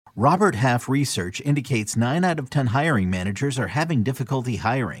Robert Half research indicates 9 out of 10 hiring managers are having difficulty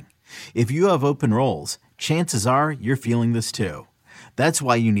hiring. If you have open roles, chances are you're feeling this too. That's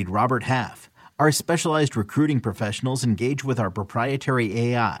why you need Robert Half. Our specialized recruiting professionals engage with our proprietary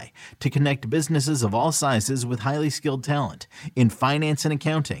AI to connect businesses of all sizes with highly skilled talent in finance and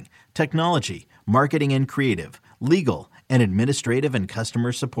accounting, technology, marketing and creative, legal, and administrative and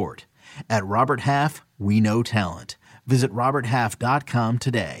customer support. At Robert Half, we know talent. Visit roberthalf.com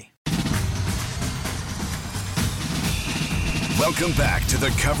today. Welcome back to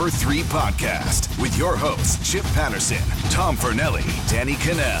the Cover 3 podcast with your hosts, Chip Patterson, Tom Fornelli, Danny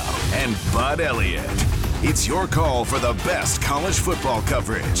Cannell, and Bud Elliott. It's your call for the best college football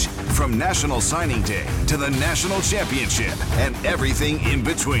coverage, from National Signing Day to the National Championship and everything in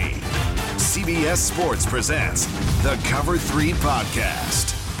between. CBS Sports presents the Cover 3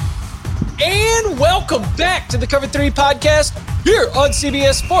 podcast. And welcome back to the Cover 3 podcast here on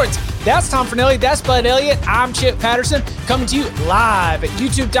CBS Sports. That's Tom Fornelli. That's Bud Elliott. I'm Chip Patterson, coming to you live at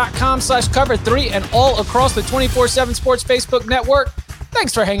youtube.com/cover3 and all across the 24/7 Sports Facebook network.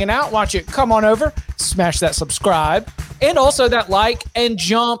 Thanks for hanging out. Why don't you come on over, smash that subscribe, and also that like, and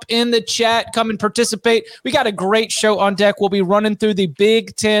jump in the chat. Come and participate. We got a great show on deck. We'll be running through the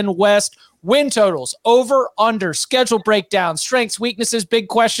Big Ten West win totals, over, under, schedule breakdown, strengths, weaknesses, big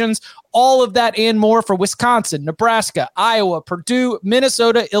questions, all of that and more for Wisconsin, Nebraska, Iowa, Purdue,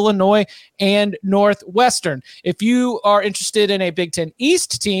 Minnesota, Illinois, and Northwestern. If you are interested in a Big Ten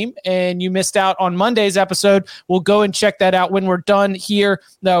East team and you missed out on Monday's episode, we'll go and check that out when we're done here,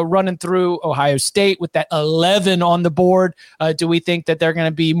 running through Ohio State with that 11 on the board. Do we think that they're going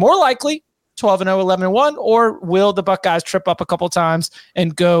to be more likely 12-0, 11-1, or will the Buckeyes trip up a couple times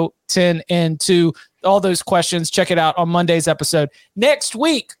and go 10-2? All those questions, check it out on Monday's episode. Next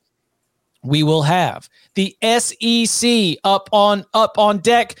week, we will have the SEC up on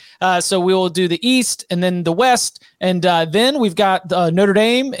deck. So we will do the East and then the West. And then we've got Notre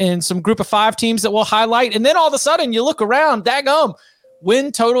Dame and some group of 5 teams that we'll highlight. And then all of a sudden you look around, daggum,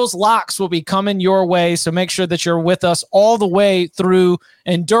 win totals locks will be coming your way. So make sure that you're with us all the way through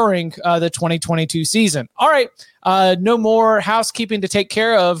and during the 2022 season. All right. No more housekeeping to take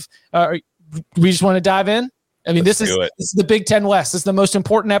care of. We just want to dive in. I mean, this is the Big Ten West. This is the most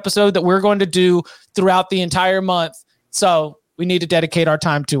important episode that we're going to do throughout the entire month. So we need to dedicate our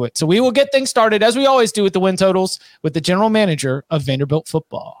time to it. So we will get things started, as we always do with the win totals, with the general manager of Vanderbilt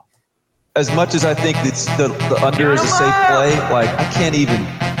football. As much as I think it's the under is a safe play, like I can't even.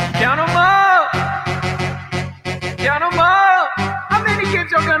 Count them up. Count them up. How many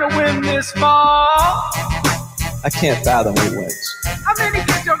games are going to win this fall? I can't fathom 8 wins. How many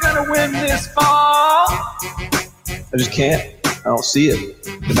games are going to win this fall? I just can't. I don't see it.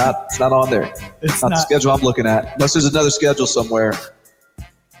 It's not on there. It's not the schedule I'm looking at. Unless there's another schedule somewhere.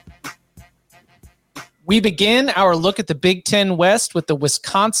 We begin our look at the Big Ten West with the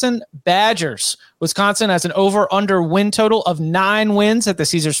Wisconsin Badgers. Wisconsin has an over-under win total of 9 wins at the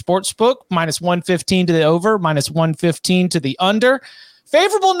Caesars Sportsbook, -115 to the over, -115 to the under.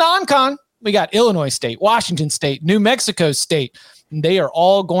 Favorable non-con, we got Illinois State, Washington State, New Mexico State. They are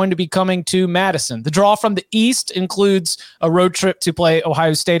all going to be coming to Madison. The draw from the East includes a road trip to play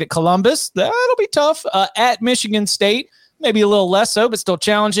Ohio State at Columbus. That'll be tough. At Michigan State, maybe a little less so, but still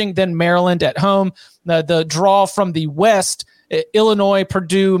challenging. Then Maryland at home. The draw from the West, Illinois,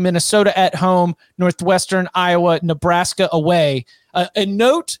 Purdue, Minnesota at home, Northwestern, Iowa, Nebraska away. A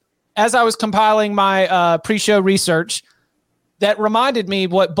note, as I was compiling my pre-show research, that reminded me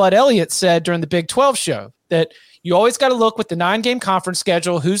what Bud Elliott said during the Big 12 show, that you always got to look with the 9-game conference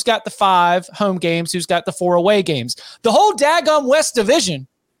schedule, who's got the 5 home games, who's got the 4 away games. The whole daggum West Division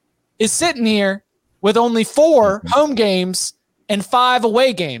is sitting here with only 4 home games and 5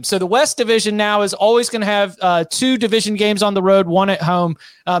 away games. So the West Division now is always going to have 2 division games on the road, 1 at home.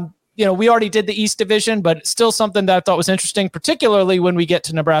 We already did the East Division, but it's still something that I thought was interesting, particularly when we get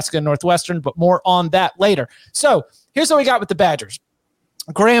to Nebraska and Northwestern, but more on that later. So here's what we got with the Badgers.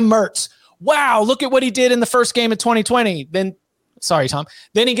 Graham Mertz. Wow, look at what he did in the first game of 2020. Sorry, Tom.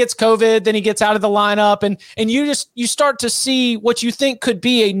 Then he gets COVID. Then he gets out of the lineup, and you start to see what you think could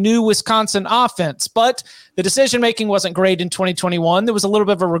be a new Wisconsin offense. But the decision making wasn't great in 2021. There was a little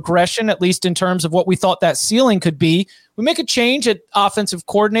bit of a regression, at least in terms of what we thought that ceiling could be. We make a change at offensive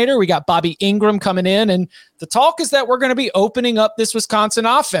coordinator. We got Bobby Ingram coming in, and the talk is that we're going to be opening up this Wisconsin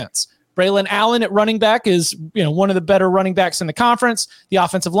offense. Braylon Allen at running back is, one of the better running backs in the conference. The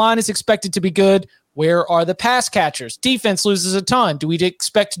offensive line is expected to be good. Where are the pass catchers? Defense loses a ton. Do we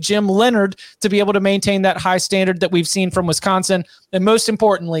expect Jim Leonhard to be able to maintain that high standard that we've seen from Wisconsin? And most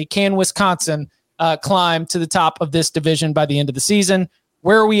importantly, can Wisconsin climb to the top of this division by the end of the season?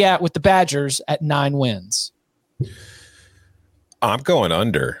 Where are we at with the Badgers at 9 wins? I'm going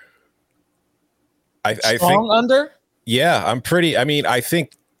under. I think under? Yeah, I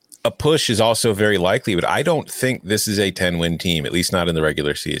think a push is also very likely, but I don't think this is a 10-win team, at least not in the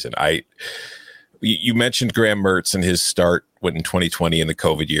regular season. You mentioned Graham Mertz and his start in 2020 in the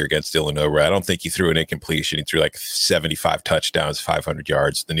COVID year against Illinois. I don't think he threw an incompletion. He threw like 75 touchdowns, 500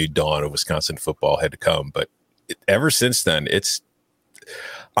 yards. The new dawn of Wisconsin football had to come. But ever since then, it's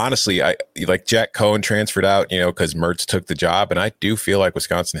honestly, like Jack Cohen transferred out, because Mertz took the job. And I do feel like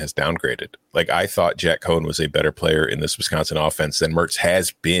Wisconsin has downgraded. Like, I thought Jack Cohen was a better player in this Wisconsin offense than Mertz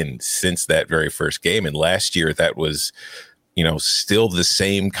has been since that very first game. And last year, that was still the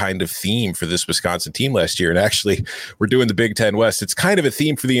same kind of theme for this Wisconsin team last year. And actually, we're doing the Big Ten West. It's kind of a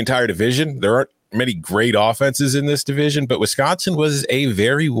theme for the entire division. There aren't many great offenses in this division, but Wisconsin was a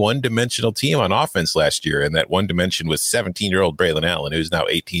very one-dimensional team on offense last year. And that one dimension was 17-year-old Braylon Allen, who's now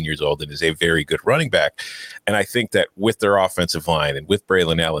 18 years old and is a very good running back. And I think that with their offensive line and with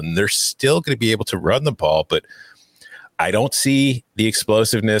Braylon Allen, they're still going to be able to run the ball, but I don't see the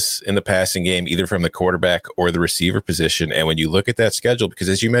explosiveness in the passing game, either from the quarterback or the receiver position. And when you look at that schedule, because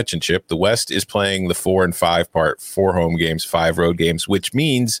as you mentioned, Chip, the West is playing the 4 and 5 part, 4 home games, 5 road games, which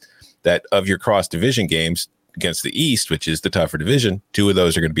means that of your cross division games against the East, which is the tougher division, 2 of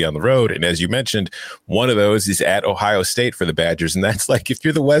those are going to be on the road. And as you mentioned, one of those is at Ohio State for the Badgers. And that's like, if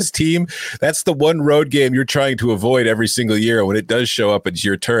you're the West team, that's the one road game you're trying to avoid every single year. When it does show up, it's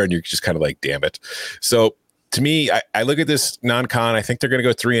your turn. You're just kind of like, damn it. So to me, I look at this non-con. I think they're going to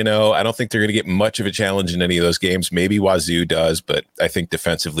go 3-0. I don't think they're going to get much of a challenge in any of those games. Maybe Wazoo does, but I think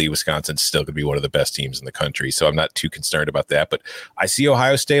defensively, Wisconsin's still going to be one of the best teams in the country. So I'm not too concerned about that. But I see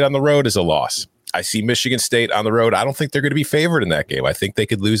Ohio State on the road as a loss. I see Michigan State on the road. I don't think they're going to be favored in that game. I think they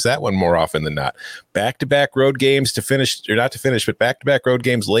could lose that one more often than not. Back-to-back road games but back-to-back road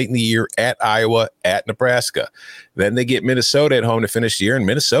games late in the year at Iowa, at Nebraska. Then they get Minnesota at home to finish the year, and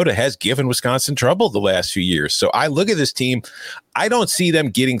Minnesota has given Wisconsin trouble the last few years. So I look at this team. I don't see them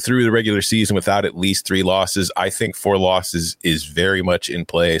getting through the regular season without at least 3 losses. I think 4 losses is very much in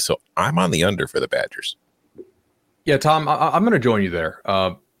play. So I'm on the under for the Badgers. Yeah, Tom, I'm going to join you there.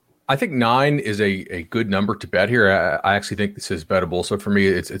 I think 9 is a good number to bet here. I actually think this is bettable. So for me,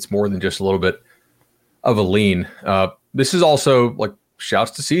 it's more than just a little bit of a lean. This is also like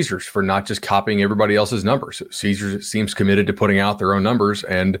shouts to Caesars for not just copying everybody else's numbers. Caesars seems committed to putting out their own numbers,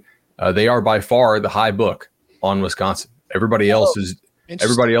 and they are by far the high book on Wisconsin. Everybody else is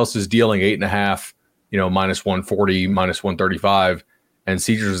dealing 8.5, minus 140, minus 135, and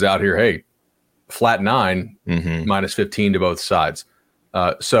Caesars is out here, hey, flat 9, minus 15 to both sides.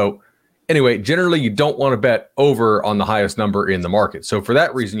 So anyway, generally you don't want to bet over on the highest number in the market. So for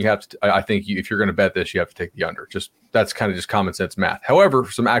that reason, you have to, I think if you're going to bet this, you have to take the under. That's kind of just common sense math. However,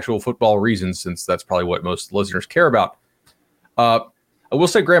 for some actual football reasons, since that's probably what most listeners care about, I will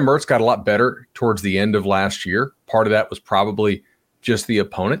say Graham Mertz got a lot better towards the end of last year. Part of that was probably just the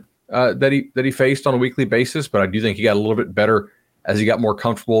opponent that he faced on a weekly basis, but I do think he got a little bit better as he got more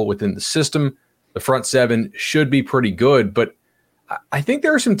comfortable within the system. The front 7 should be pretty good, but I think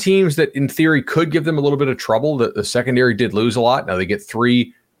there are some teams that in theory could give them a little bit of trouble. The secondary did lose a lot. Now they get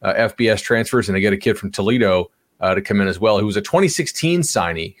 3 FBS transfers, and they get a kid from Toledo to come in as well, who was a 2016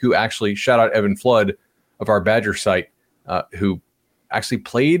 signee, who actually, shout out Evan Flood of our Badger site, who actually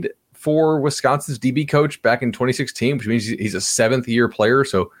played for Wisconsin's DB coach back in 2016, which means he's a 7th-year player.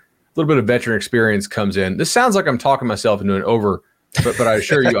 So a little bit of veteran experience comes in. This sounds like I'm talking myself into an over, but I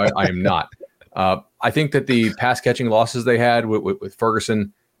assure you I am not. I think that the pass catching losses they had with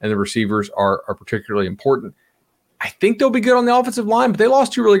Ferguson and the receivers are particularly important. I think they'll be good on the offensive line, but they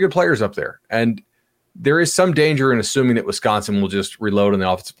lost 2 really good players up there. And there is some danger in assuming that Wisconsin will just reload on the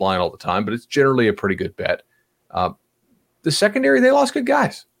offensive line all the time, but it's generally a pretty good bet. The secondary, they lost good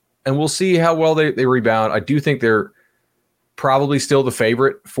guys, and we'll see how well they rebound. I do think they're probably still the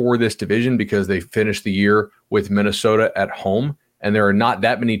favorite for this division because they finished the year with Minnesota at home. And there are not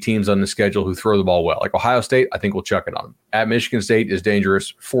that many teams on the schedule who throw the ball well. Like Ohio State, I think we'll chuck it on them. At Michigan State is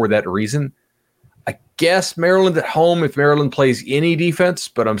dangerous for that reason. I guess Maryland at home if Maryland plays any defense,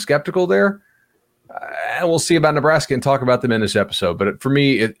 but I'm skeptical there. And we'll see about Nebraska and talk about them in this episode. But for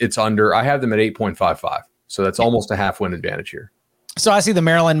me, it's under. I have them at 8.55. So that's almost a half-win advantage here. So I see the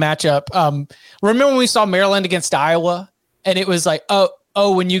Maryland matchup. Remember when we saw Maryland against Iowa? And it was like,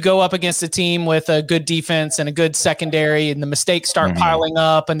 when you go up against a team with a good defense and a good secondary and the mistakes start piling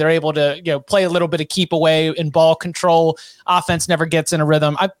up and they're able to play a little bit of keep away and ball control, offense never gets in a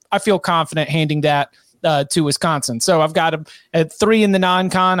rhythm. I feel confident handing that to Wisconsin. So I've got them at 3 in the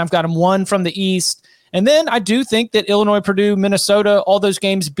non-con. I've got them 1 from the East. And then I do think that Illinois, Purdue, Minnesota, all those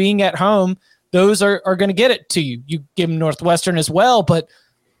games being at home, those are going to get it to you. You give them Northwestern as well, but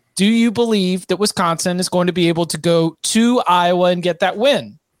do you believe that Wisconsin is going to be able to go to Iowa and get that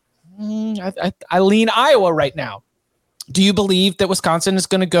win? I lean Iowa right now. Do you believe that Wisconsin is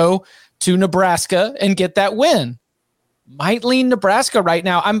going to go to Nebraska and get that win? Might lean Nebraska right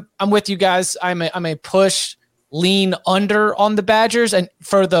now. I'm with you guys. I'm a push lean under on the Badgers, and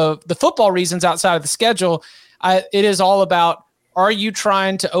for the football reasons outside of the schedule, it is all about, are you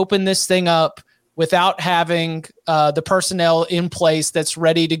trying to open this thing up without having the personnel in place that's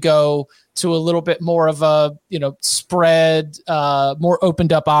ready to go to a little bit more of a spread, more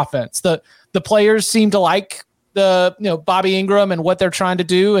opened up offense? The players seem to like the Bobby Ingram and what they're trying to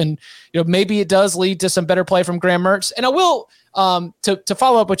do, and maybe it does lead to some better play from Graham Mertz. And I will to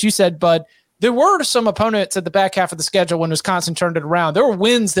follow up what you said, Bud. There were some opponents at the back half of the schedule when Wisconsin turned it around. There were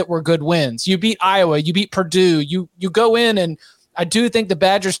wins that were good wins. You beat Iowa, you beat Purdue. You go in, and I do think the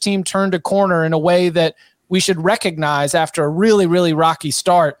Badgers team turned a corner in a way that we should recognize after a really, really rocky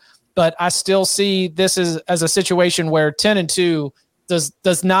start. But I still see this as a situation where 10-2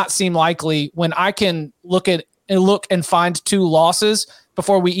 does not seem likely when I can look and find 2 losses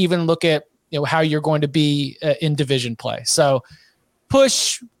before we even look at how you're going to be in division play. So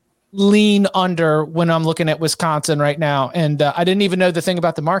push lean under when I'm looking at Wisconsin right now. And I didn't even know the thing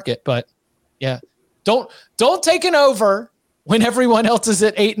about the market, but yeah, don't take an over when everyone else is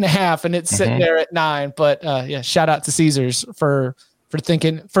at 8.5 and it's sitting there at 9. But yeah, shout out to Caesars for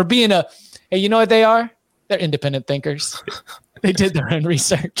being hey, you know what they are? They're independent thinkers. They did their own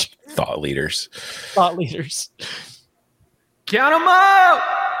research. Thought leaders. Count them up.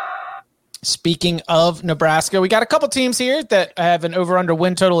 Speaking of Nebraska, we got a couple teams here that have an over-under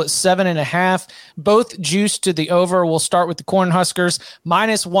win total at 7.5, both juiced to the over. We'll start with the Cornhuskers,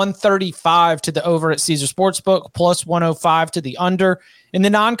 minus 135 to the over at Caesar Sportsbook, plus 105 to the under. In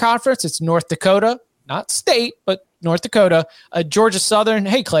the non-conference, it's North Dakota, not state, but North Dakota, Georgia Southern,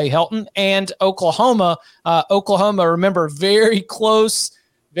 hey, Clay Helton, and Oklahoma. Oklahoma, remember, very close,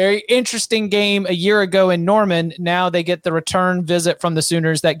 very interesting game a year ago in Norman. Now they get the return visit from the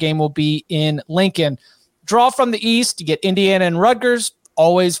Sooners. That game will be in Lincoln. Draw from the East, you get Indiana and Rutgers,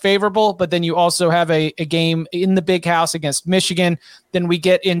 always favorable, but then you also have a game in the Big House against Michigan. Then we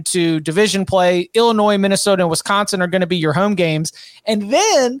get into division play. Illinois, Minnesota, and Wisconsin are going to be your home games. And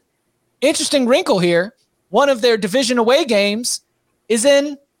then, interesting wrinkle here, one of their division away games is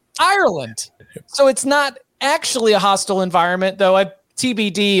in Ireland. So it's not actually a hostile environment, though.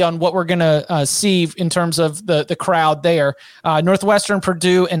 TBD on what we're going to see in terms of the crowd there. Northwestern,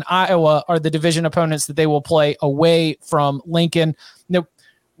 Purdue, and Iowa are the division opponents that they will play away from Lincoln.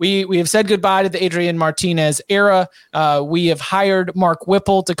 We have said goodbye to the Adrian Martinez era. We have hired Mark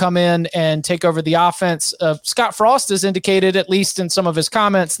Whipple to come in and take over the offense. Scott Frost has indicated, at least in some of his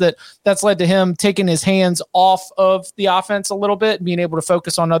comments, that that's led to him taking his hands off of the offense a little bit, being able to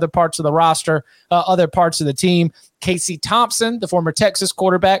focus on other parts of the roster, other parts of the team. Casey Thompson, the former Texas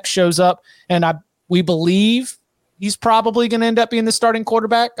quarterback, shows up, and we believe he's probably going to end up being the starting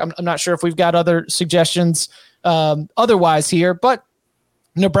quarterback. I'm not sure if we've got other suggestions otherwise here, but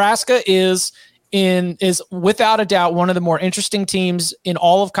Nebraska is without a doubt one of the more interesting teams in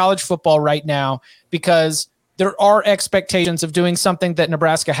all of college football right now, because there are expectations of doing something that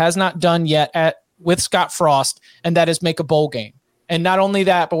Nebraska has not done yet with Scott Frost, and that is make a bowl game. And not only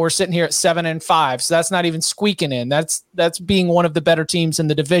that, but we're sitting here at 7-5. So that's not even squeaking in. That's being one of the better teams in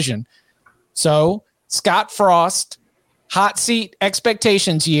the division. So Scott Frost, hot seat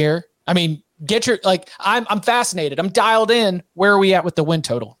expectations year. I mean, I'm fascinated. I'm dialed in. Where are we at with the win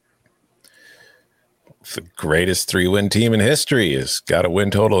total? The greatest 3-win team in history has got a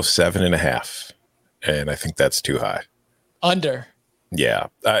win total of 7.5. And I think that's too high. Under. Yeah.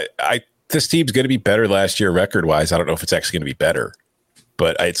 This team's going to be better last year record-wise. I don't know if it's actually going to be better,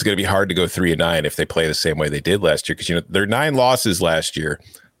 but it's going to be hard to go 3-9 if they play the same way they did last year, because their 9 losses last year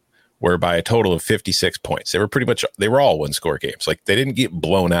were by a total of 56 points. They were all one-score games. Like, they didn't get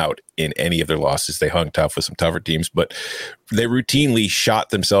blown out in any of their losses. They hung tough with some tougher teams, but they routinely shot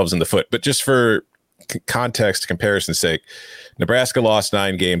themselves in the foot. But just for context, comparison's sake, Nebraska lost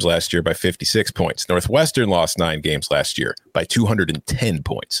 9 games last year by 56 points. Northwestern lost 9 games last year by 210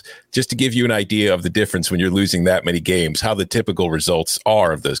 points. Just to give you an idea of the difference when you're losing that many games, how the typical results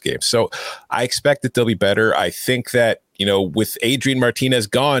are of those games. So I expect that they'll be better. I think that, with Adrian Martinez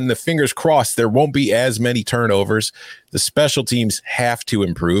gone, the fingers crossed, there won't be as many turnovers. The special teams have to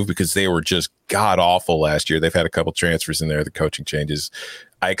improve because they were just god awful last year. They've had a couple transfers in there, the coaching changes.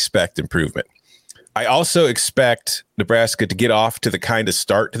 I expect improvement. I also expect Nebraska to get off to the kind of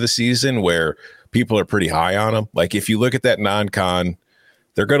start to the season where people are pretty high on them. Like if you look at that non-con,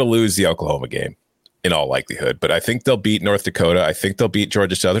 they're going to lose the Oklahoma game in all likelihood, but I think they'll beat North Dakota. I think they'll beat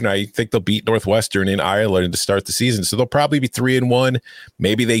Georgia Southern. I think they'll beat Northwestern in Ireland to start the season. So they'll probably be 3-1.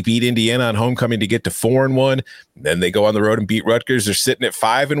 Maybe they beat Indiana on homecoming to get to 4-1. Then they go on the road and beat Rutgers. They're sitting at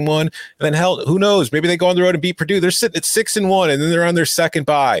 5-1. And then hell, who knows? Maybe they go on the road and beat Purdue. They're sitting at 6-1, and then they're on their second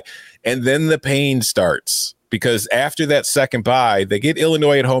bye. And then the pain starts, because after that second bye, they get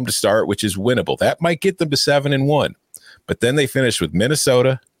Illinois at home to start, which is winnable. That might get them to 7-1. But then they finish with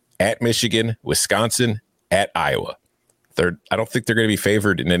Minnesota, at Michigan, Wisconsin, at Iowa. I don't think they're going to be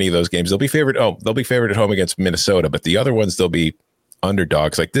favored in any of those games. They'll be favored. They'll be favored at home against Minnesota, but the other ones, they'll be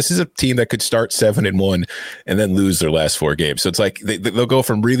underdogs. Like this is a team that could start 7-1 and then lose their last 4 games. So it's like they'll go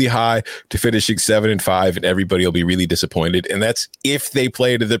from really high to finishing 7-5, and everybody will be really disappointed. And that's if they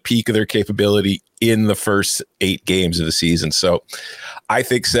play to the peak of their capability in the first 8 games of the season. So I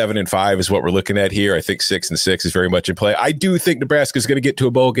think 7-5 is what we're looking at here. I think 6-6 is very much in play. I do think Nebraska is going to get to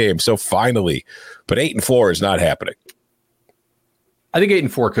a bowl game. So finally, but 8-4 is not happening. I think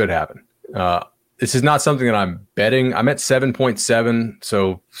 8-4 could happen. This is not something that I'm betting. I'm at 7.7,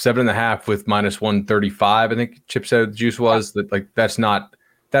 so 7.5 with minus 135. I think Chip said the juice was that. Like that's not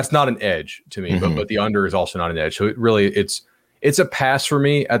an edge to me, but the under is also not an edge. So it's a pass for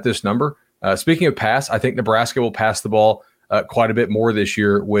me at this number. Speaking of pass, I think Nebraska will pass the ball quite a bit more this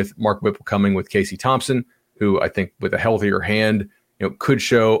year with Mark Whipple coming with Casey Thompson, who I think with a healthier hand, could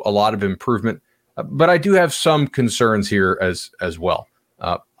show a lot of improvement. But I do have some concerns here as well.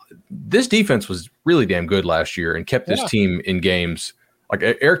 This defense was really damn good last year and kept this team in games. Like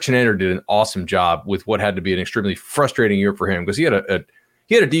Eric Chinander did an awesome job with what had to be an extremely frustrating year for him, because he had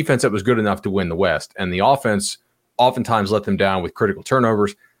a defense that was good enough to win the West, and the offense oftentimes let them down with critical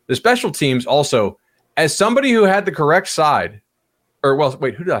turnovers. The special teams also, as somebody who had the correct side,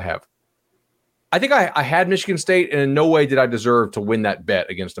 who did I have? I think I had Michigan State, and in no way did I deserve to win that bet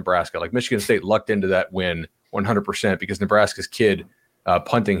against Nebraska. Like Michigan State lucked into that win 100% because Nebraska's kid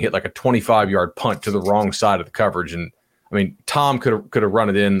punting hit like a 25-yard punt to the wrong side of the coverage, and I mean Tom could have run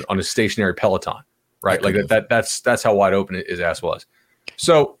it in on his stationary Peloton, right? Like that's how wide open his ass was.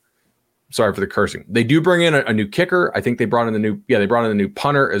 So sorry for the cursing. They do bring in a new kicker. I think they brought in the new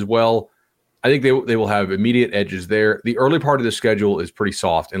punter as well. I think they will have immediate edges there. The early part of the schedule is pretty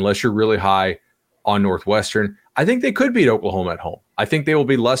soft unless you're really high on Northwestern. I think they could beat Oklahoma at home. I think they will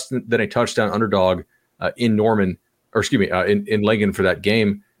be less than a touchdown underdog in Norman. In Lincoln for that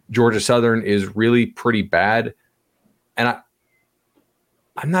game. Georgia Southern is really pretty bad. And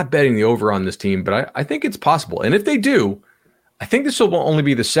I'm not betting the over on this team, but I think it's possible. And if they do, I think this will only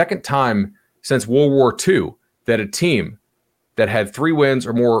be the second time since World War II that a team that had 3 wins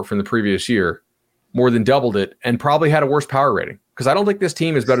or more from the previous year more than doubled it and probably had a worse power rating. Because I don't think this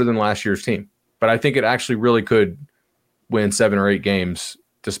team is better than last year's team. But I think it actually really could win 7 or 8 games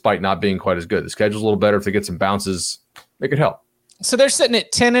despite not being quite as good. The schedule's a little better. If they get some bounces, they could help. So they're sitting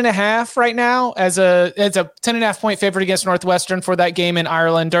at 10.5 right now as a 10.5 point favorite against Northwestern for that game in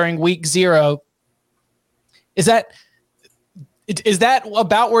Ireland during week 0. Is that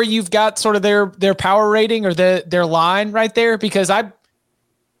about where you've got sort of their power rating or their line right there? Because I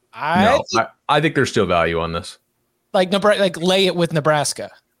think there's still value on this. Like lay it with Nebraska.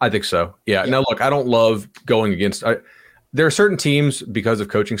 I think so. Yeah. Now look, I don't love going against. There are certain teams because of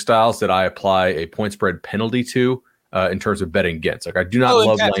coaching styles that I apply a point spread penalty to in terms of betting against. Like I do not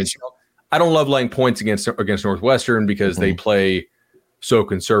love laying. I don't love laying points against Northwestern because they play so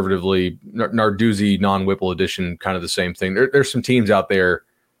conservatively. Narduzzi non-Whipple edition, kind of the same thing. There's some teams out there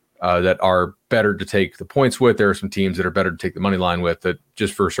that are better to take the points with. There are some teams that are better to take the money line with, that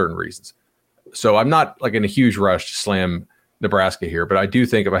just for certain reasons. So I'm not like in a huge rush to slam Nebraska here, but I do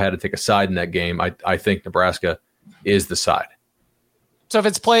think if I had to take a side in that game, I think Nebraska is the side. So if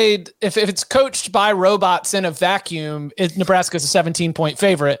it's played, if it's coached by robots in a vacuum, Nebraska's a 17-point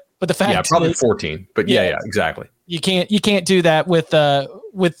favorite. But the fact, probably 14. But yeah, exactly. You can't do that with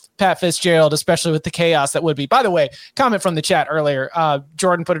Pat Fitzgerald, especially with the chaos that would be. By the way, comment from the chat earlier.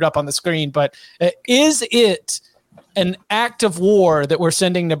 Jordan put it up on the screen, but is it an act of war that we're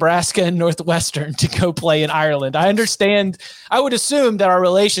sending Nebraska and Northwestern to go play in Ireland? I understand. I would assume that our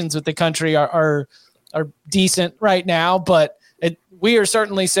relations with the country are decent right now, but we are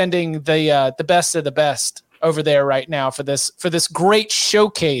certainly sending the best of the best over there right now for this great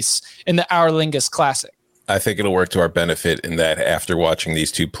showcase in the Aer Lingus Classic. I think it'll work to our benefit in that after watching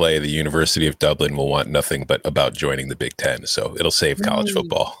these two play, the University of Dublin will want nothing but about joining the Big Ten. So it'll save college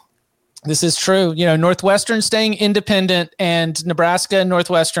football. This is true. Northwestern staying independent and Nebraska and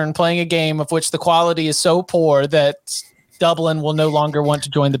Northwestern playing a game of which the quality is so poor that Dublin will no longer want to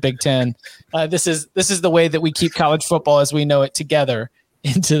join the Big Ten. This is the way that we keep college football as we know it together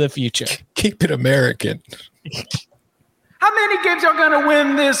into the future. Keep it American. How many games y'all gonna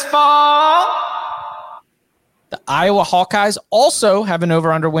win this fall? The Iowa Hawkeyes also have an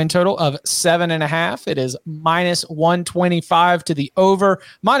over-under win total of 7.5. It is minus 125 to the over,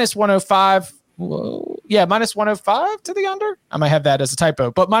 minus 105. Minus 105 to the under. I might have that as a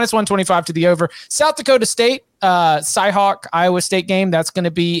typo, but minus 125 to the over. South Dakota State, Cyhawk, Iowa State game. That's going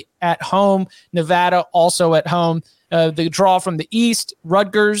to be at home. Nevada also at home. The draw from the East,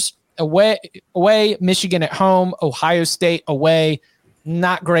 Rutgers away, Michigan at home, Ohio State away.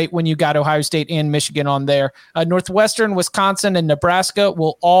 Not great when you got Ohio State and Michigan on there. Northwestern, Wisconsin, and Nebraska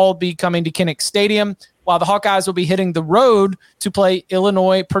will all be coming to Kinnick Stadium, while the Hawkeyes will be hitting the road to play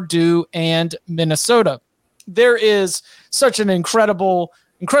Illinois, Purdue, and Minnesota. There is such an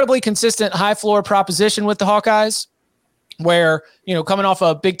incredibly consistent high floor proposition with the Hawkeyes, where, coming off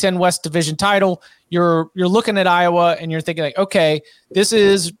a Big Ten West Division title, you're looking at Iowa and you're thinking like, okay, this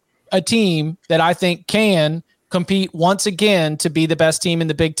is a team that I think can compete once again to be the best team in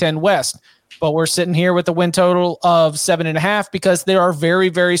the Big Ten West. But we're sitting here with a win total of 7.5 because there are very,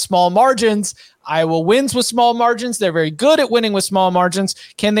 very small margins. Iowa wins with small margins. They're very good at winning with small margins.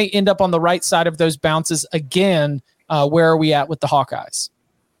 Can they end up on the right side of those bounces again? Where are we at with the Hawkeyes?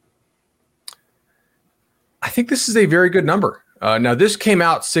 I think this is a very good number. Now, this came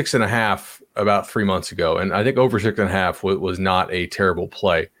out 6.5 about 3 months ago, and I think over 6.5 was not a terrible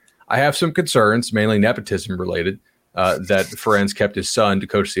play. I have some concerns, mainly nepotism related, that Ferenc kept his son to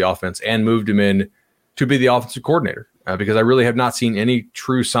coach the offense and moved him in to be the offensive coordinator, because I really have not seen any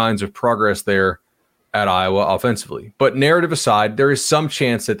true signs of progress there at Iowa offensively. But narrative aside, there is some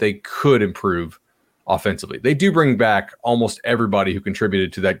chance that they could improve offensively. They do bring back almost everybody who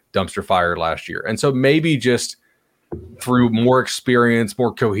contributed to that dumpster fire last year. And so maybe just through more experience,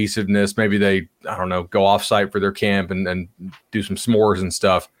 more cohesiveness, maybe they, go off-site for their camp and do some s'mores and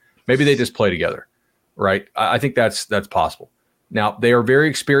stuff. Maybe they just play together, right? I think that's possible. Now, they are very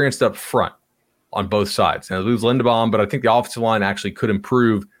experienced up front on both sides. Now, they lose Linderbaum, but I think the offensive line actually could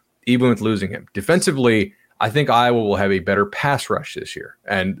improve even with losing him. Defensively, I think Iowa will have a better pass rush this year,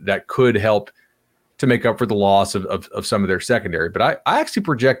 and that could help to make up for the loss of some of their secondary. But I actually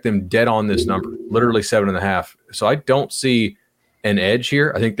project them dead on this number, literally 7.5. So I don't see an edge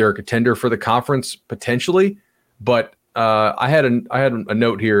here. I think they're a contender for the conference potentially, but I had a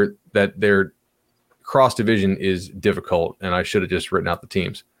note here that their cross division is difficult, and I should have just written out the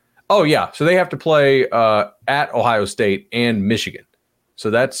teams. Oh yeah, so they have to play at Ohio State and Michigan. So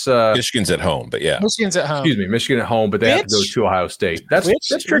that's Michigan's at home, but yeah, Michigan's at home. Excuse me, Michigan at home, but they have to go to Ohio State. That's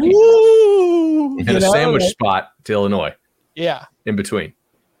tricky. Woo! And a sandwich spot to Illinois. Yeah, in between.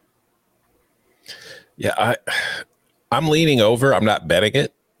 Yeah, I'm leaning over. I'm not betting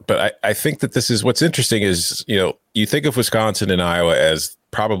it, but I think that this is what's interesting is, you think of Wisconsin and Iowa as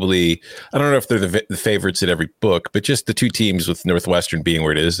probably, I don't know if they're the favorites in every book, but just the two teams with Northwestern being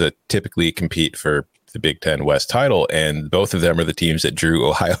where it is that typically compete for the Big Ten West title. And both of them are the teams that drew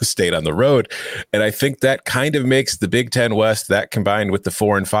Ohio State on the road. And I think that kind of makes the Big Ten West, that combined with the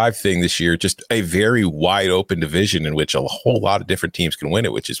 4 and 5 thing this year, just a very wide open division in which a whole lot of different teams can win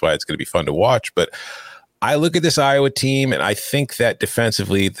it, which is why it's going to be fun to watch. But I look at this Iowa team and I think that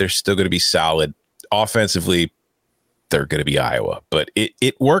defensively, they're still going to be solid. Offensively, they're going to be Iowa, but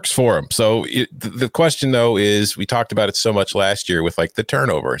it works for them. So the question though is, we talked about it so much last year with like the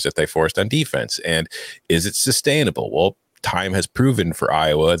turnovers that they forced on defense, and is it sustainable? Well, time has proven for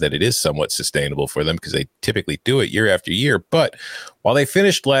Iowa that it is somewhat sustainable for them because they typically do it year after year. But while they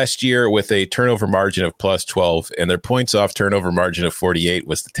finished last year with a turnover margin of plus 12 and their points off turnover margin of 48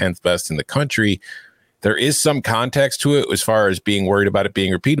 was the 10th best in the country, there is some context to it as far as being worried about it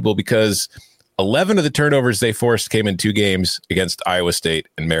being repeatable, because 11 of the turnovers they forced came in 2 games against Iowa State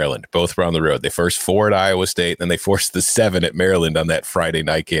and Maryland. Both were on the road. They forced 4 at Iowa State, and then they forced the 7 at Maryland on that Friday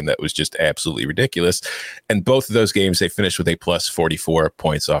night game that was just absolutely ridiculous. And both of those games, they finished with a plus 44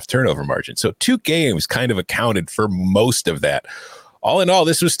 points off turnover margin. So 2 games kind of accounted for most of that. All in all,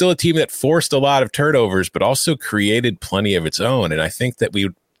 this was still a team that forced a lot of turnovers, but also created plenty of its own. And I think that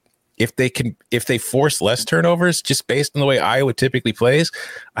if they force less turnovers, just based on the way Iowa typically plays,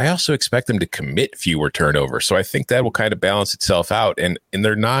 I also expect them to commit fewer turnovers. So I think that will kind of balance itself out. And in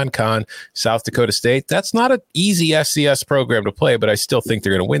their non-con, South Dakota State, that's not an easy FCS program to play, but I still think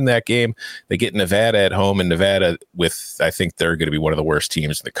they're going to win that game. They get Nevada at home, and Nevada I think they're going to be one of the worst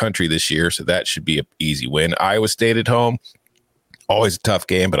teams in the country this year. So that should be an easy win. Iowa State at home, always a tough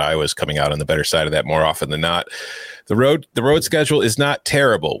game, but Iowa's coming out on the better side of that more often than not. The road schedule is not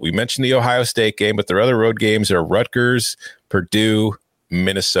terrible. We mentioned the Ohio State game, but their other road games are Rutgers, Purdue,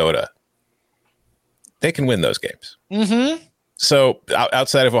 Minnesota. They can win those games. Mm-hmm. So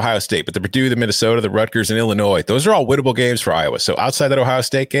outside of Ohio State, but the Purdue, the Minnesota, the Rutgers, and Illinois, those are all winnable games for Iowa. So outside that Ohio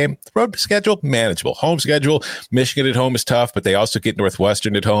State game, the road schedule, manageable. Home schedule, Michigan at home is tough, but they also get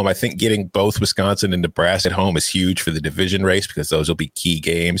Northwestern at home. I think getting both Wisconsin and Nebraska at home is huge for the division race because those will be key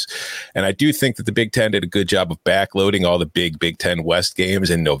games. And I do think that the Big Ten did a good job of backloading all the big Big Ten West games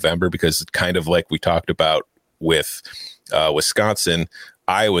in November because it's kind of like we talked about with Wisconsin.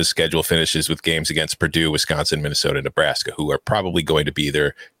 Iowa's schedule finishes with games against Purdue, Wisconsin, Minnesota, Nebraska, who are probably going to be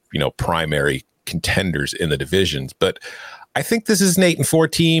their, primary contenders in the divisions. But I think this is an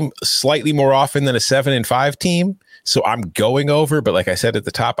 8-4 team slightly more often than a 7-5 team. So I'm going over, but like I said at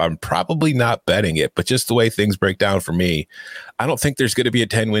the top, I'm probably not betting it. But just the way things break down for me, I don't think there's going to be a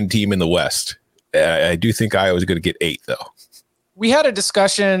 10-win team in the West. I do think Iowa's going to get 8, though. We had a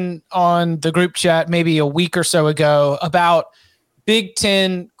discussion on the group chat maybe a week or so ago about Big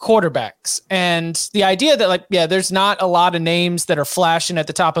Ten quarterbacks and the idea that there's not a lot of names that are flashing at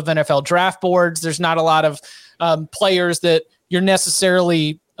the top of NFL draft boards. There's not a lot of players that you're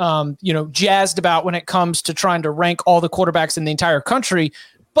necessarily, jazzed about when it comes to trying to rank all the quarterbacks in the entire country.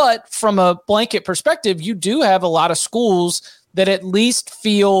 But from a blanket perspective, you do have a lot of schools that at least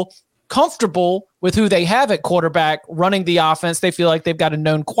feel comfortable with who they have at quarterback running the offense. They feel like they've got a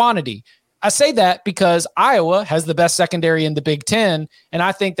known quantity. I say that because Iowa has the best secondary in the Big Ten, and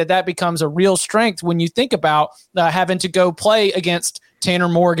I think that becomes a real strength when you think about having to go play against Tanner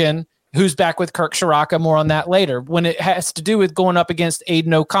Morgan, who's back with Kirk Shiraka. More on that later. When it has to do with going up against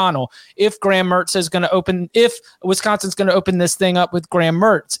Aiden O'Connell, if Graham Mertz is going to if Wisconsin's going to open this thing up with Graham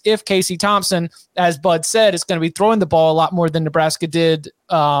Mertz, if Casey Thompson, as Bud said, is going to be throwing the ball a lot more than Nebraska did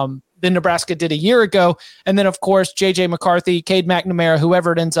a year ago. And then, of course, J.J. McCarthy, Cade McNamara,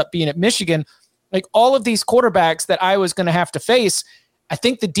 whoever it ends up being at Michigan, like all of these quarterbacks that Iowa's going to have to face, I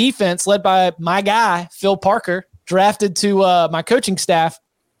think the defense led by my guy, Phil Parker, drafted to my coaching staff,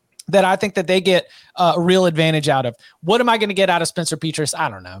 that I think that they get a real advantage out of. What am I going to get out of Spencer Petras? I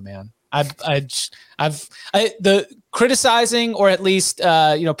don't know, man. The criticizing, or at least,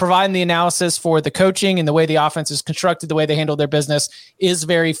 providing the analysis for the coaching and the way the offense is constructed, the way they handle their business is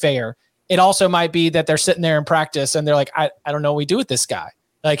very fair. It also might be that they're sitting there in practice and they're like, I don't know what we do with this guy.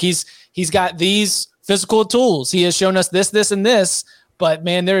 Like he's got these physical tools. He has shown us this, and this, but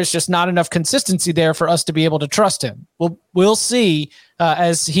man, there is just not enough consistency there for us to be able to trust him. We'll see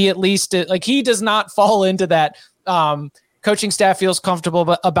as he at least he does not fall into that, coaching staff feels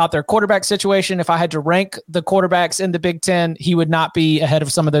comfortable about their quarterback situation. If I had to rank the quarterbacks in the Big Ten, he would not be ahead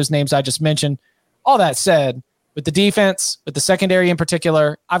of some of those names I just mentioned. All that said, with the defense, with the secondary in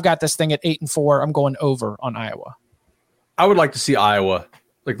particular, I've got this thing at 8-4. I'm going over on Iowa. I would like to see Iowa.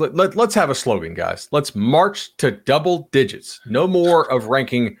 Let's have a slogan, guys. Let's march to double digits. No more of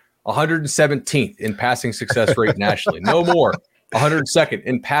ranking 117th in passing success rate nationally. No more 102nd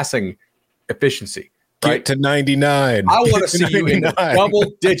in passing efficiency. Right? Get to 99. I want to see you in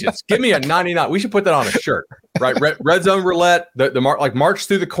double digits. Give me a 99. We should put that on a shirt, right? Red zone roulette. The march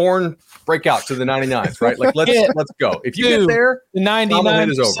through the corn, break out to the 99s, right? Let's go. If you get there, the 99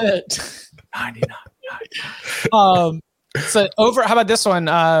 is over. 99. So over. How about this one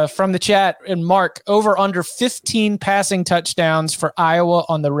from the chat? And Mark, over under 15 passing touchdowns for Iowa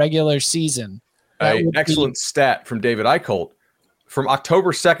on the regular season. Excellent stat from David Eicholt. From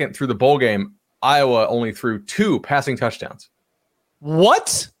October 2nd through the bowl game, Iowa only threw 2 passing touchdowns.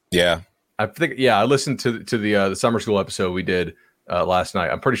 What? Yeah. I listened to the summer school episode we did last night.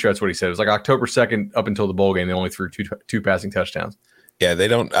 I'm pretty sure that's what he said. It was like October 2nd up until the bowl game, they only threw two passing touchdowns. Yeah, they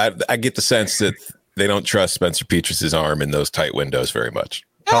don't. I get the sense that they don't trust Spencer Petras' arm in those tight windows very much.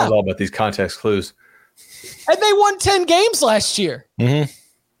 Tell us all about these context clues. And they won 10 games last year. Mm-hmm.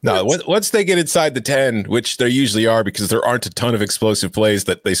 No, once they get inside the 10, which there usually are because there aren't a ton of explosive plays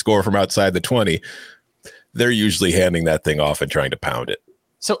that they score from outside the 20, they're usually handing that thing off and trying to pound it.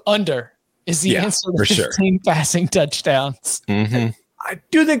 So under is the answer to 15 sure. passing touchdowns. Mm-hmm. I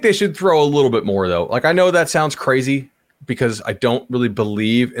do think they should throw a little bit more, though. I know that sounds crazy because I don't really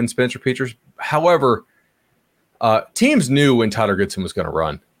believe in Spencer Petras. However, teams knew when Tyler Goodson was going to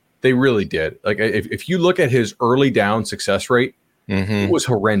run. They really did. If you look at his early down success rate, mm-hmm. It was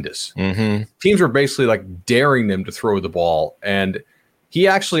horrendous. Mm-hmm. Teams were basically daring them to throw the ball. And he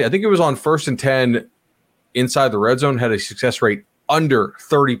actually, I think it was on 1st and 10 inside the red zone, had a success rate under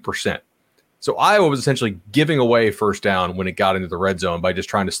 30%. So Iowa was essentially giving away first down when it got into the red zone by just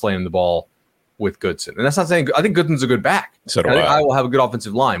trying to slam the ball with Goodson. And that's not saying I think Goodson's a good back. So do I think I will have a good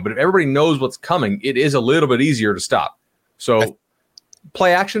offensive line. But if everybody knows what's coming, it is a little bit easier to stop. So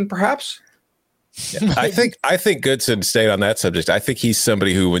play action, perhaps. Yeah, I think Goodson, staying on that subject, I think he's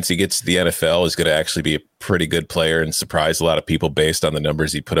somebody who, once he gets to the NFL, is going to actually be a pretty good player and surprise a lot of people based on the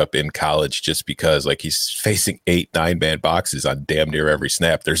numbers he put up in college, just because like he's facing 8-9 man boxes on damn near every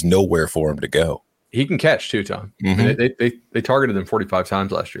snap. There's nowhere for him to go. He can catch too, Tom. Mm-hmm. They targeted him 45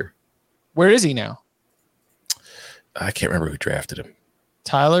 times last year. Where is he now? I can't remember who drafted him.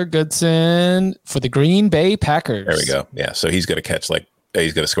 Tyler Goodson for the Green Bay Packers. There we go. Yeah, so he's going to catch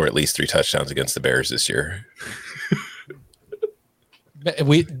he's going to score at least 3 touchdowns against the Bears this year.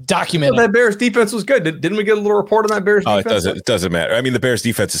 We documented that Bears defense was good. Didn't we get a little report on that Bears defense? It doesn't matter. I mean, the Bears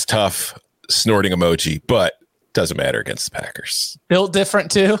defense is tough, snorting emoji, but doesn't matter against the Packers. Built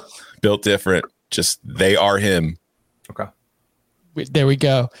different too. Built different. Just they are him. Okay. There we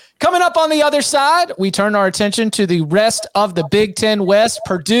go. Coming up on the other side, we turn our attention to the rest of the Big Ten West.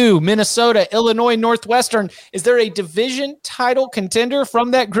 Purdue, Minnesota, Illinois, Northwestern. Is there a division title contender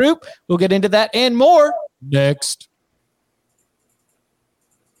from that group? We'll get into that and more next.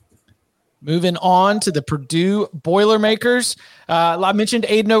 Moving on to the Purdue Boilermakers. I mentioned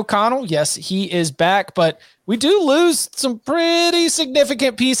Aiden O'Connell. Yes, he is back, but we do lose some pretty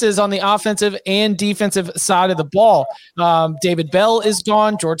significant pieces on the offensive and defensive side of the ball. David Bell is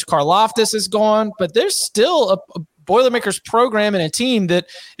gone. George Karlaftis is gone, but there's still a Boilermakers program and a team that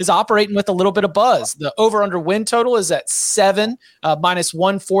is operating with a little bit of buzz. The over-under win total is at 7, minus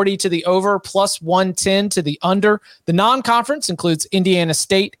 140 to the over, plus 110 to the under. The non-conference includes Indiana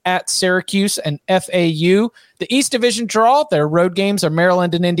State at Syracuse and FAU. The East Division draw, their road games are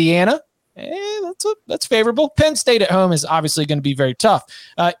Maryland and Indiana. That's favorable. Penn State at home is obviously going to be very tough.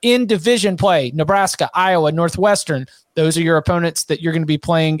 In division play, Nebraska, Iowa, Northwestern. Those are your opponents that you're going to be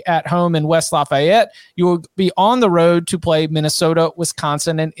playing at home in West Lafayette. You will be on the road to play Minnesota,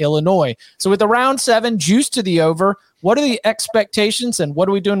 Wisconsin, and Illinois. So with the round 7 juice to the over, what are the expectations and what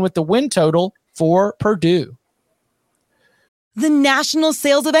are we doing with the win total for Purdue? The national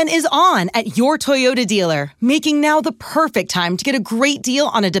sales event is on at your Toyota dealer, making now the perfect time to get a great deal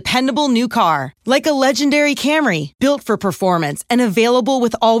on a dependable new car. Like a legendary Camry, built for performance and available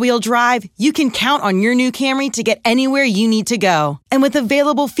with all-wheel drive, you can count on your new Camry to get anywhere you need to go. And with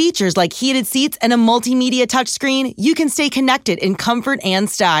available features like heated seats and a multimedia touchscreen, you can stay connected in comfort and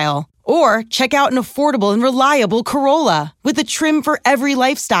style. Or check out an affordable and reliable Corolla with a trim for every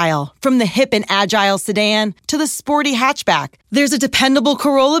lifestyle, from the hip and agile sedan to the sporty hatchback. There's a dependable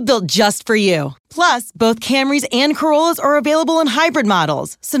Corolla built just for you. Plus, both Camrys and Corollas are available in hybrid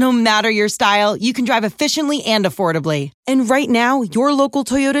models, so no matter your style, you can drive efficiently and affordably. And right now, your local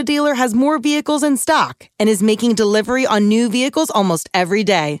Toyota dealer has more vehicles in stock and is making delivery on new vehicles almost every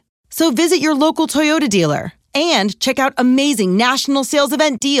day. So visit your local Toyota dealer. And check out amazing national sales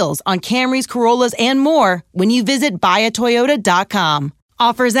event deals on Camrys, Corollas, and more when you visit buyatoyota.com.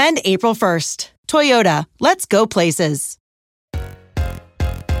 Offers end April 1st. Toyota, let's go places.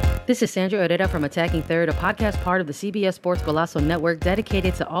 This is Sandra Herrera from Attacking Third, a podcast part of the CBS Sports Golazo Network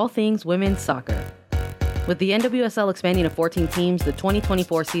dedicated to all things women's soccer. With the NWSL expanding to 14 teams, the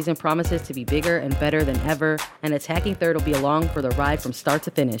 2024 season promises to be bigger and better than ever, and Attacking Third will be along for the ride from start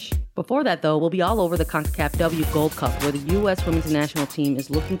to finish. Before that, though, we'll be all over the CONCACAF W Gold Cup, where the U.S. women's national team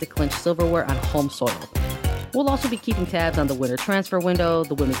is looking to clinch silverware on home soil. We'll also be keeping tabs on the winter transfer window,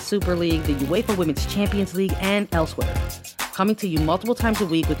 the Women's Super League, the UEFA Women's Champions League, and elsewhere. Coming to you multiple times a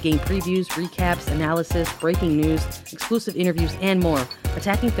week with game previews, recaps, analysis, breaking news, exclusive interviews, and more.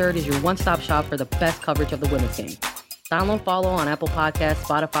 Attacking Third is your one-stop shop for the best coverage of the women's game. Download, follow on Apple Podcasts,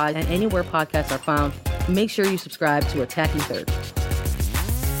 Spotify, and anywhere podcasts are found. Make sure you subscribe to Attacking Third.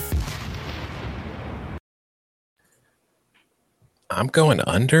 I'm going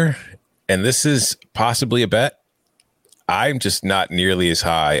under, and this is possibly a bet. I'm just not nearly as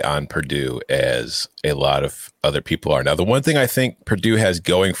high on Purdue as a lot of other people are. Now, the one thing I think Purdue has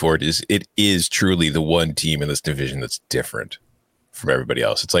going for it is truly the one team in this division that's different from everybody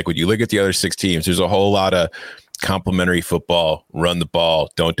else. It's like when you look at the other 6 teams, there's a whole lot of complementary football, run the ball,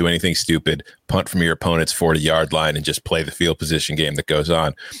 don't do anything stupid, punt from your opponent's 40-yard line, and just play the field position game that goes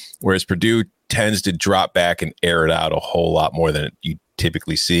on. Whereas Purdue tends to drop back and air it out a whole lot more than you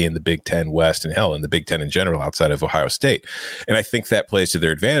typically see in the Big Ten West and hell in the Big Ten in general outside of Ohio State. And I think that plays to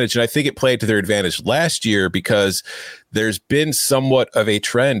their advantage. And I think it played to their advantage last year because there's been somewhat of a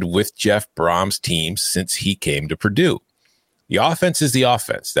trend with Jeff Brom's teams since he came to Purdue. The offense is the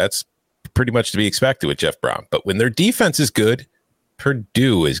offense. That's pretty much to be expected with Jeff Brom. But when their defense is good,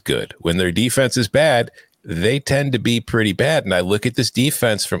 Purdue is good. When their defense is bad, they tend to be pretty bad. And I look at this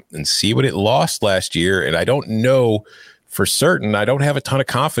defense and see what it lost last year, and I don't know for certain. I don't have a ton of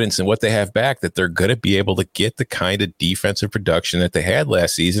confidence in what they have back that they're going to be able to get the kind of defensive production that they had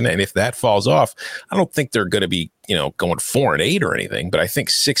last season. And if that falls off, I don't think they're going to be, going 4-8 or anything, but I think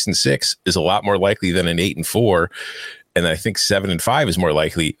 6-6 is a lot more likely than an 8-4. And I think 7-5 is more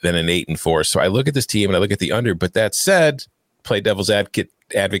likely than an 8-4. So I look at this team and I look at the under, but that said, play devil's advocate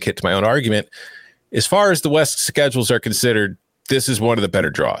to my own argument. As far as the West schedules are considered, this is one of the better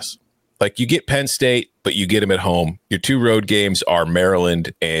draws. Like, you get Penn State, but you get them at home. Your 2 road games are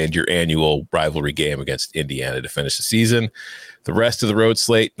Maryland and your annual rivalry game against Indiana to finish the season. The rest of the road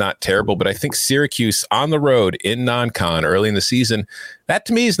slate, not terrible, but I think Syracuse on the road in non-con early in the season, that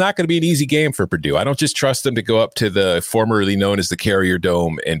to me is not going to be an easy game for Purdue. I don't just trust them to go up to the formerly known as the Carrier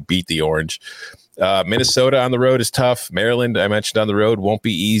Dome and beat the Orange. Minnesota on the road is tough. Maryland, I mentioned, on the road won't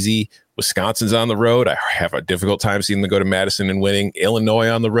be easy. Wisconsin's on the road. I have a difficult time seeing them go to Madison and winning. Illinois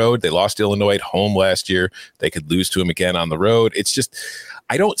on the road. They lost to Illinois at home last year. They could lose to them again on the road. It's just,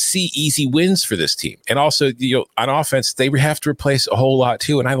 I don't see easy wins for this team. And also, on offense, they have to replace a whole lot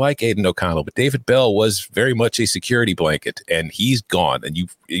too. And I like Aiden O'Connell, but David Bell was very much a security blanket, and he's gone. And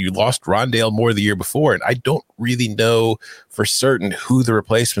you lost Rondale Moore the year before, and I don't really know for certain who the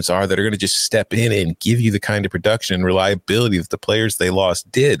replacements are that are going to just step in and give you the kind of production and reliability that the players they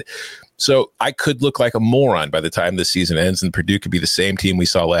lost did. So I could look like a moron by the time this season ends, and Purdue could be the same team we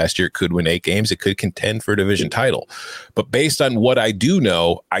saw last year. It could win 8 games. It could contend for a division title. But based on what I do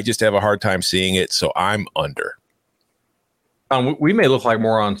know, I just have a hard time seeing it, so I'm under. We may look like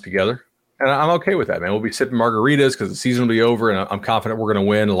morons together, and I'm okay with that, man. We'll be sipping margaritas because the season will be over, and I'm confident we're going to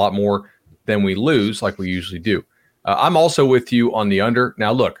win a lot more than we lose like we usually do. I'm also with you on the under.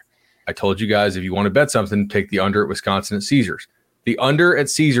 Now, look, I told you guys if you want to bet something, take the under at Wisconsin at Caesars. The under at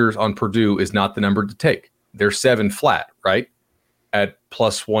Caesars on Purdue is not the number to take. They're 7 flat, right? At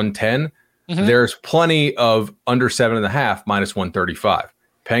plus 110. Mm-hmm. There's plenty of under 7.5 minus 135.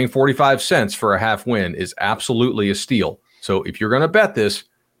 Paying 45 cents for a half win is absolutely a steal. So if you're going to bet this,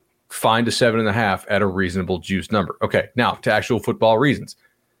 find a 7.5 at a reasonable juice number. Okay, now to actual football reasons.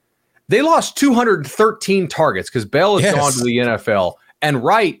 They lost 213 targets because Bell has gone to the NFL. And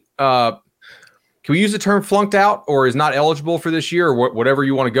Wright, can we use the term flunked out or is not eligible for this year or whatever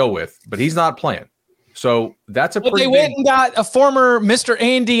you want to go with? But he's not playing. So that's a pretty they went and got a former Mr.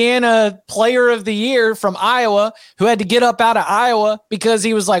 Indiana Player of the Year from Iowa who had to get up out of Iowa because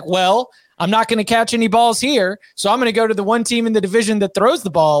he was like, well, I'm not going to catch any balls here, so I'm going to go to the one team in the division that throws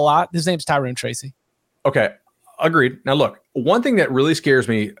the ball a lot. His name's Tyrone Tracy. Okay, agreed. Now, look, one thing that really scares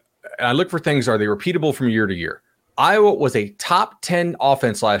me, and I look for things, are they repeatable from year to year? Iowa was a top 10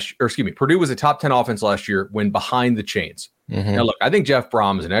 offense last year, or excuse me, Purdue was a top 10 offense last year when behind the chains. Mm-hmm. Now, look, I think Jeff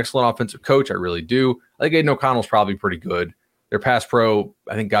Brom is an excellent offensive coach. I really do. I think Aiden O'Connell's probably pretty good. Their pass pro,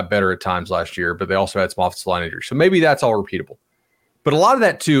 I think, got better at times last year, but they also had some offensive line injuries. So maybe that's all repeatable. But a lot of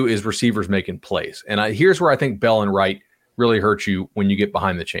that, too, is receivers making plays. And here's where I think Bell and Wright really hurt you when you get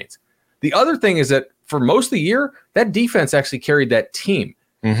behind the chains. The other thing is that for most of the year, that defense actually carried that team.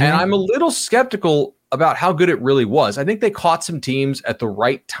 Mm-hmm. And I'm a little skeptical about how good it really was. I think they caught some teams at the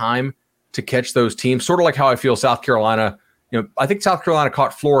right time to catch those teams, sort of like how I feel South Carolina. I think South Carolina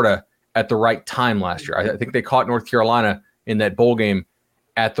caught Florida at the right time last year. I think they caught North Carolina in that bowl game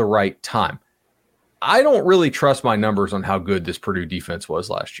at the right time. I don't really trust my numbers on how good this Purdue defense was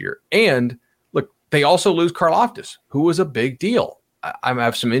last year. And look, they also lose Karlaftis, who was a big deal. I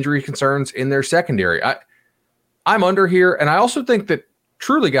have some injury concerns in their secondary. I'm under here. And I also think that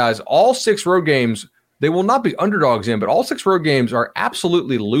truly, guys, all 6 road games, they will not be underdogs in, but all 6 road games are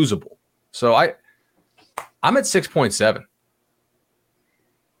absolutely losable. So I'm at 6.7.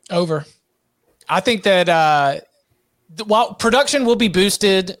 Over. I think that while production will be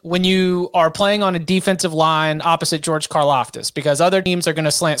boosted when you are playing on a defensive line opposite George Karlaftis, because other teams are going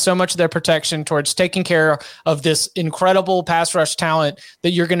to slant so much of their protection towards taking care of this incredible pass rush talent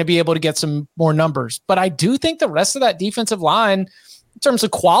that you're going to be able to get some more numbers. But I do think the rest of that defensive line, in terms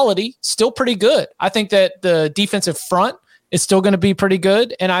of quality, still pretty good. I think that the defensive front is still going to be pretty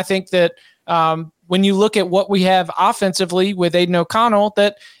good. And I think that when you look at what we have offensively with Aiden O'Connell,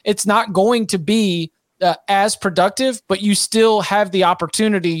 that it's not going to be as productive, but you still have the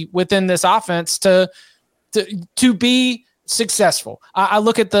opportunity within this offense to be successful. I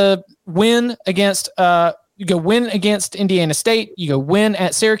look at the win against You go win against Indiana State. You go win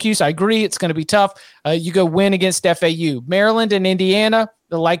at Syracuse. I agree, it's going to be tough. You go win against FAU. Maryland and Indiana,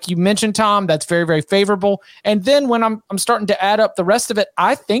 like you mentioned, Tom, that's very, very favorable. And then when I'm starting to add up the rest of it,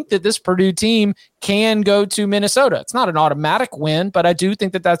 I think that this Purdue team can go to Minnesota. It's not an automatic win, but I do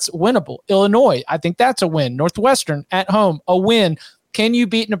think that that's winnable. Illinois, I think that's a win. Northwestern at home, a win. Can you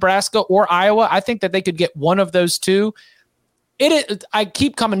beat Nebraska or Iowa? I think that they could get one of those two. I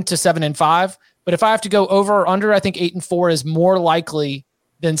keep coming to 7-5. But if I have to go over or under, I think 8-4 is more likely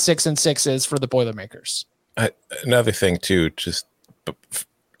than 6-6 is for the Boilermakers. Another thing too,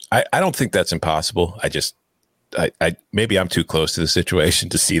 I don't think that's impossible. I maybe I'm too close to the situation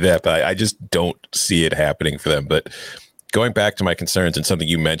to see that, but I just don't see it happening for them. But going back to my concerns and something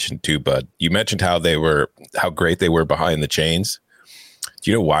you mentioned too, Bud, you mentioned how great they were behind the chains.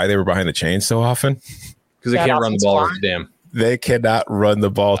 Do you know why they were behind the chains so often? Because they can't run the ball as damn. They cannot run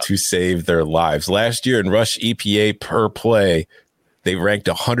the ball to save their lives. Last year in rush EPA per play, they ranked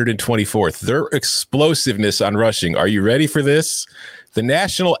 124th. Their explosiveness on rushing, are you ready for this? The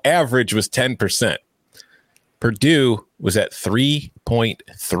national average was 10%. Purdue was at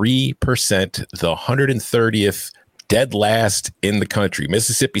 3.3%, the 130th dead last in the country.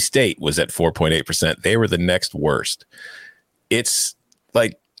 Mississippi State was at 4.8%. They were the next worst. It's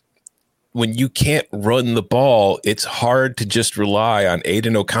like, when you can't run the ball, it's hard to just rely on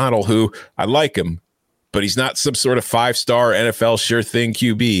Aiden O'Connell, who I like him, but he's not some sort of 5-star NFL sure thing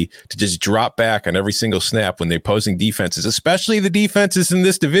QB to just drop back on every single snap when the opposing defenses, especially the defenses in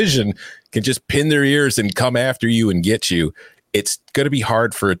this division, can just pin their ears and come after you and get you. It's going to be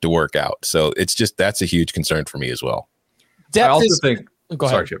hard for it to work out. So that's a huge concern for me as well. I also think. Go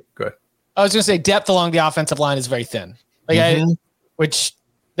ahead. Sorry, Chip. Go ahead. I was going to say depth along the offensive line is very thin.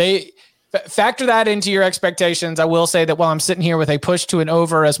 Factor that into your expectations. I will say that while I'm sitting here with a push to an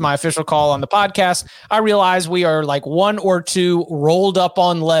over as my official call on the podcast, I realize we are like one or two rolled up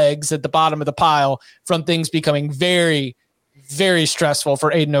on legs at the bottom of the pile from things becoming very, very stressful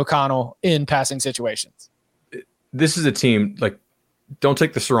for Aiden O'Connell in passing situations. This is a team, like, don't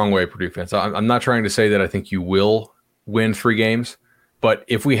take this the wrong way, Purdue fans. I'm not trying to say that I think you will win 3 games. But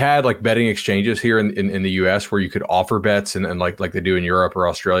if we had like betting exchanges here in the US where you could offer bets and like they do in Europe or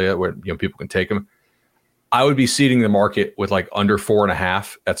Australia where people can take them, I would be seeding the market with like under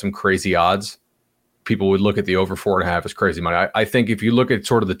 4.5 at some crazy odds. People would look at the over 4.5 as crazy money. I think if you look at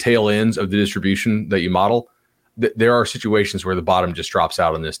sort of the tail ends of the distribution that you model, there are situations where the bottom just drops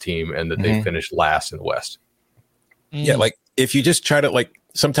out on this team and that they finish last in the West. Yeah, like if you just try to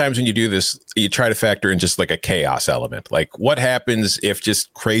sometimes when you do this, you try to factor in just like a chaos element. Like what happens if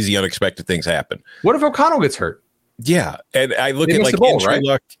just crazy, unexpected things happen? What if O'Connell gets hurt? Yeah. And I look at like injury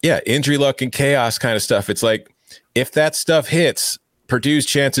luck. Yeah. Injury luck and chaos kind of stuff. It's like, if that stuff hits, Purdue's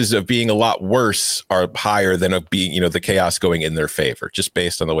chances of being a lot worse are higher than of being, the chaos going in their favor, just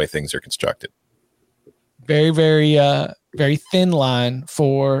based on the way things are constructed. Very, very, very thin line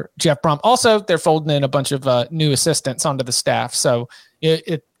for Jeff Brom. Also, they're folding in a bunch of new assistants onto the staff. So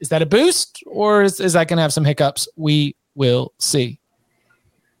is that a boost or is that going to have some hiccups? We will see.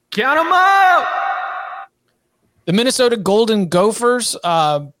 Count them out. The Minnesota Golden Gophers,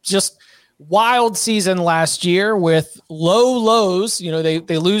 just wild season last year with low lows. They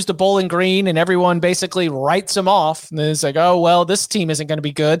lose to Bowling Green and everyone basically writes them off. And it's like, oh, well, this team isn't going to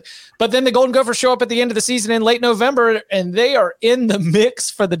be good. But then the Golden Gophers show up at the end of the season in late November and they are in the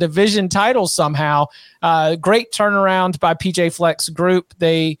mix for the division title somehow. Great turnaround by PJ Fleck's group.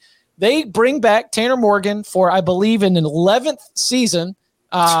 They bring back Tanner Morgan for, I believe, an 11th season.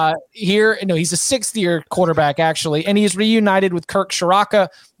 He's a 6th-year quarterback, actually, and he's reunited with Kirk Shiraka.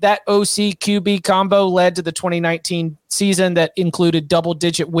 That OC-QB combo led to the 2019 season that included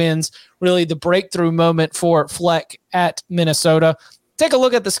double-digit wins, really the breakthrough moment for Fleck at Minnesota. Take a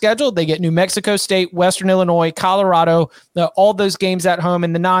look at the schedule. They get New Mexico State, Western Illinois, Colorado, all those games at home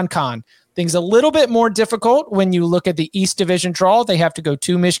in the non-con. Things a little bit more difficult when you look at the East Division draw. They have to go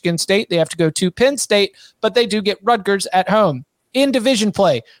to Michigan State. They have to go to Penn State, but they do get Rutgers at home. In division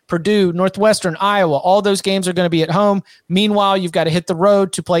play, Purdue, Northwestern, Iowa, all those games are going to be at home. Meanwhile, you've got to hit the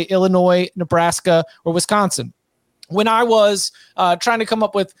road to play Illinois, Nebraska, or Wisconsin. When I was trying to come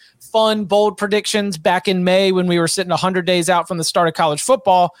up with fun, bold predictions back in May when we were sitting 100 days out from the start of college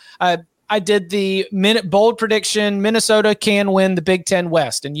football, I did the bold prediction, Minnesota can win the Big Ten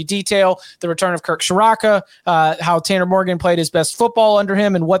West. And you detail the return of Kirk Shiraka, how Tanner Morgan played his best football under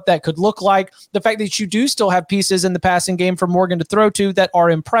him and what that could look like. The fact that you do still have pieces in the passing game for Morgan to throw to that are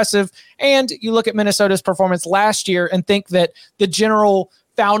impressive. And you look at Minnesota's performance last year and think that the general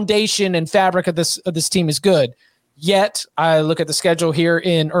foundation and fabric of this team is good. Yet I look at the schedule here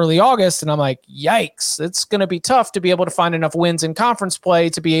in early August and I'm like, yikes, it's going to be tough to be able to find enough wins in conference play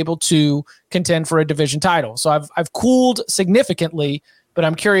to be able to contend for a division title. So I've cooled significantly, but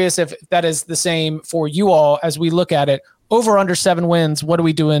I'm curious if that is the same for you all as we look at it. Over under 7 wins, what are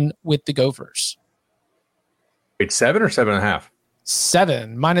we doing with the Gophers? It's 7 or 7.5?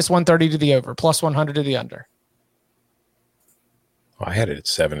 7, minus 130 to the over, plus 100 to the under. I had it at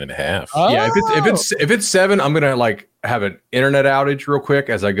 7.5. Oh. Yeah, if it's 7, I'm gonna like have an internet outage real quick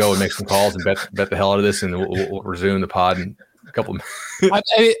as I go and make some calls and bet the hell out of this, and we'll resume the pod in a couple of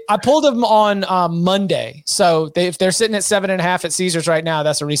minutes. I pulled them on Monday, so if they're sitting at 7.5 at Caesars right now,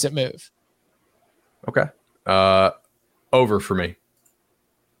 that's a recent move. Okay, over for me.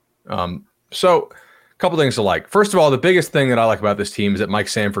 So a couple things to like. First of all, the biggest thing that I like about this team is that Mike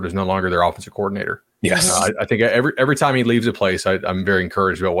Sanford is no longer their offensive coordinator. Yes. I think every time he leaves a place, I'm very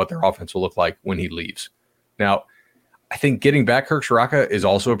encouraged about what their offense will look like when he leaves. Now, I think getting back Kirk Ciarrocca is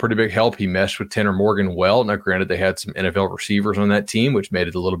also a pretty big help. He meshed with Tanner Morgan well. Now, granted, they had some NFL receivers on that team, which made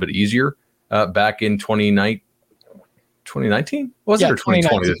it a little bit easier back in 2019? Was it, or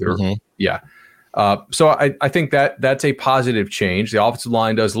 2020? Mm-hmm. Yeah. So I think that's a positive change. The offensive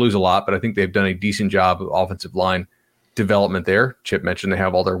line does lose a lot, but I think they've done a decent job of offensive line development there. Chip mentioned they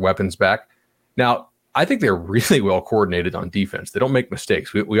have all their weapons back. Now, I think they're really well coordinated on defense. They don't make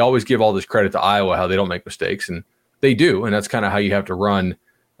mistakes. We always give all this credit to Iowa, how they don't make mistakes, and they do. And that's kind of how you have to run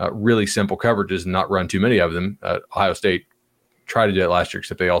really simple coverages and not run too many of them. Ohio State tried to do it last year,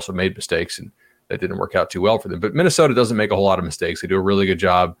 except they also made mistakes, and that didn't work out too well for them. But Minnesota doesn't make a whole lot of mistakes. They do a really good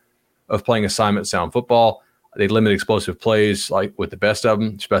job of playing assignment sound football. They limit explosive plays like with the best of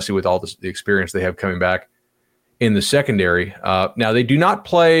them, especially with all the experience they have coming back in the secondary. Now they don't have to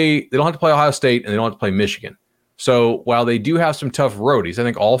play Ohio State, and they don't have to play Michigan. So while they do have some tough roadies, I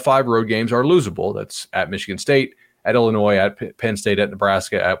think all 5 road games are losable. That's at Michigan State, at Illinois, at Penn State, at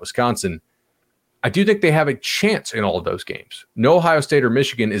Nebraska, at Wisconsin. I do think they have a chance in all of those games. No Ohio State or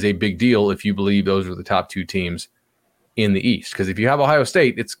Michigan is a big deal if you believe those are the top 2 teams in the East. Because if you have Ohio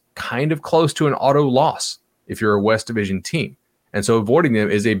State, it's kind of close to an auto loss if you're a West Division team. And so avoiding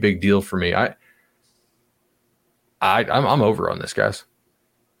them is a big deal for me. I'm over on this, guys.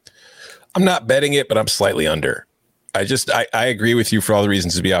 I'm not betting it, but I'm slightly under. I agree with you for all the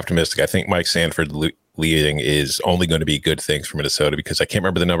reasons to be optimistic. I think Mike Sanford leading is only going to be good things for Minnesota, because I can't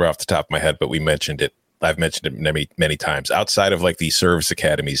remember the number off the top of my head, but we mentioned it. I've mentioned it many, many times. Outside of like the service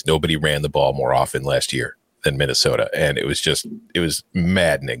academies, nobody ran the ball more often last year than Minnesota. And it was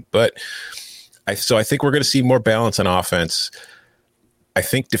maddening. But I think we're going to see more balance on offense. I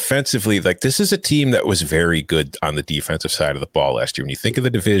think defensively, like this is a team that was very good on the defensive side of the ball last year. When you think of the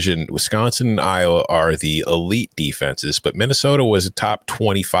division, Wisconsin and Iowa are the elite defenses, but Minnesota was a top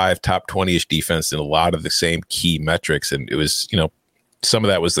 25, top 20-ish defense in a lot of the same key metrics. And it was, some of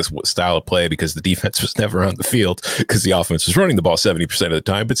that was this style of play because the defense was never on the field because the offense was running the ball 70% of the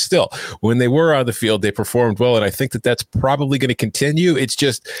time. But still, when they were on the field, they performed well. And I think that that's probably going to continue. It's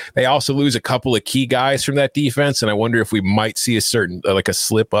just they also lose a couple of key guys from that defense. And I wonder if we might see a certain like a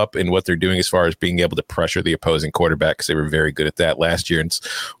slip up in what they're doing as far as being able to pressure the opposing quarterback, because they were very good at that last year. And it's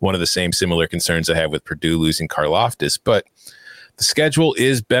one of the same similar concerns I have with Purdue losing Karlaftis. But the schedule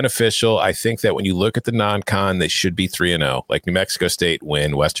is beneficial. I think that when you look at the non-con, they should be 3-0. Like New Mexico State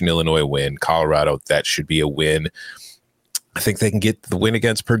win, Western Illinois win, Colorado, that should be a win. I think they can get the win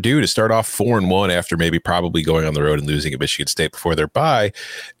against Purdue to start off 4-1 after maybe probably going on the road and losing at Michigan State before their bye.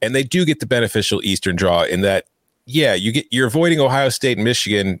 And they do get the beneficial Eastern draw in that, yeah, you're avoiding Ohio State and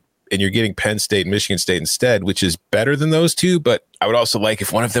Michigan, and you're getting Penn State and Michigan State instead, which is better than those two. But I would also like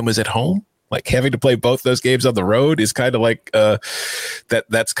if one of them was at home. Like having to play both those games on the road is kind of like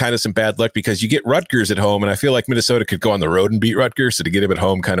that's kind of some bad luck, because you get Rutgers at home, and I feel like Minnesota could go on the road and beat Rutgers. So to get him at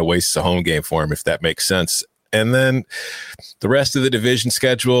home kind of wastes a home game for him, if that makes sense. And then the rest of the division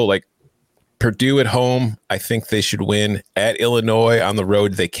schedule, like Purdue at home, I think they should win. At Illinois on the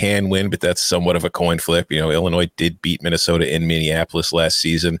road, they can win, but that's somewhat of a coin flip. Illinois did beat Minnesota in Minneapolis last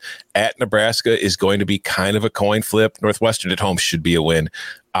season. At Nebraska is going to be kind of a coin flip. Northwestern at home should be a win.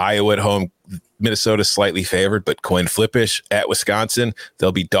 Iowa at home, Minnesota slightly favored, but coin flippish. At Wisconsin,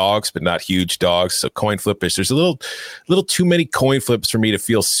 they'll be dogs, but not huge dogs. So coin flippish. There's a little too many coin flips for me to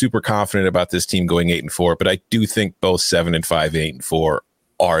feel super confident about this team going 8-4. But I do think both 7-5, 8-4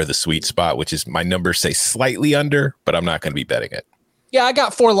 are the sweet spot, which is my numbers say slightly under, but I'm not going to be betting it. Yeah, I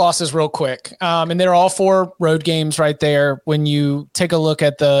got 4 losses real quick. And they're all 4 road games right there. When you take a look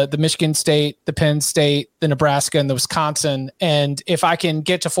at the Michigan State, the Penn State, the Nebraska, and the Wisconsin, and if I can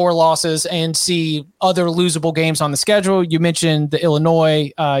get to 4 losses and see other losable games on the schedule, you mentioned the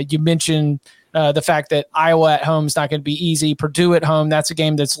Illinois, you mentioned The fact that Iowa at home is not going to be easy. Purdue at home, that's a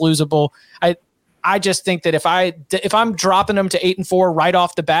game that's losable. I just think that if I'm dropping them to 8-4 right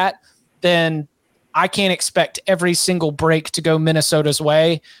off the bat, then I can't expect every single break to go Minnesota's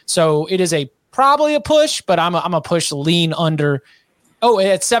way. So it is probably a push, but I'm a push lean under. Oh,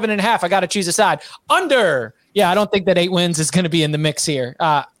 it's 7.5. I got to choose a side. Under. Yeah, I don't think that 8 wins is going to be in the mix here.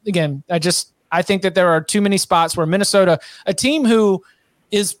 Again, I think that there are too many spots where Minnesota, a team who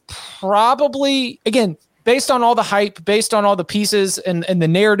is probably, again, based on all the hype, based on all the pieces and the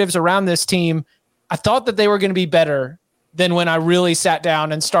narratives around this team, I thought that they were going to be better than when I really sat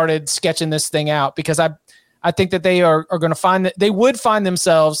down and started sketching this thing out, because I think that they are going to find that they would find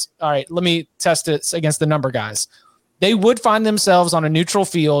themselves. All right, let me test it against the number guys. They would find themselves on a neutral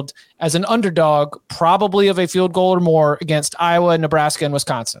field as an underdog, probably of a field goal or more against Iowa, Nebraska, and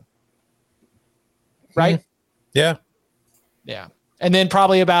Wisconsin. Right? Yeah. Yeah. And then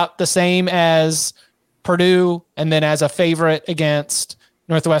probably about the same as Purdue, and then as a favorite against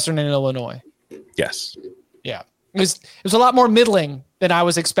Northwestern and Illinois. Yes. Yeah. It was a lot more middling than I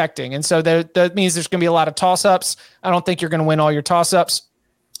was expecting. And so that means there's going to be a lot of toss-ups. I don't think you're going to win all your toss-ups.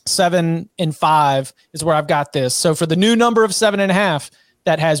 7-5 is where I've got this. So for the new number of 7.5,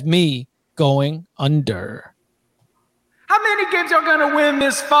 that has me going under. How many games y'all gonna win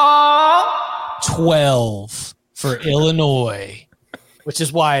this fall? 12 for Illinois, which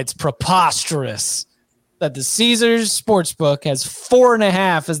is why it's preposterous that the Caesars Sportsbook has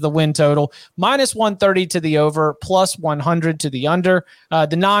 4.5 as the win total, -130 to the over, +100 to the under.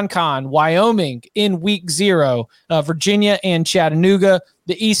 The non-con, Wyoming in week 0, Virginia and Chattanooga.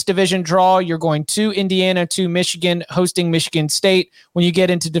 The East Division draw, you're going to Indiana, to Michigan, hosting Michigan State. When you get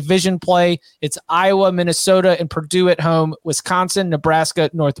into division play, it's Iowa, Minnesota, and Purdue at home, Wisconsin,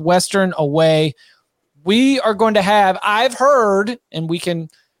 Nebraska, Northwestern away. We are going to have, I've heard, and we can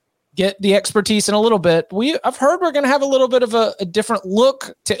get the expertise in a little bit. I've heard we're going to have a little bit of a different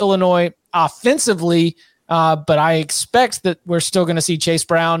look to Illinois offensively, but I expect that we're still going to see Chase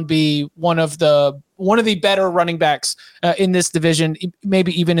Brown be one of the better running backs in this division,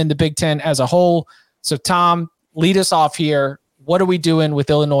 maybe even in the Big Ten as a whole. So, Tom, lead us off here. What are we doing with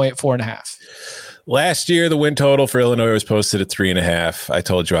Illinois at 4.5? Last year, the win total for Illinois was posted at 3.5. I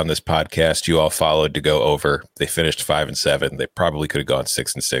told you on this podcast, you all followed to go over. They finished 5-7. They probably could have gone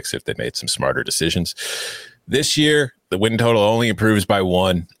 6-6 if they made some smarter decisions. This year, the win total only improves by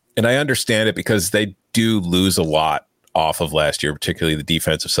 1. And I understand it because they do lose a lot off of last year, particularly the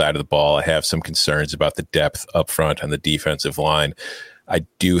defensive side of the ball. I have some concerns about the depth up front on the defensive line. I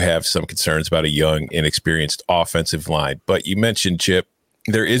do have some concerns about a young, inexperienced offensive line. But you mentioned, Chip,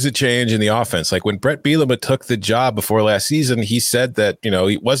 there is a change in the offense. Like when Brett Bielema took the job before last season, he said that,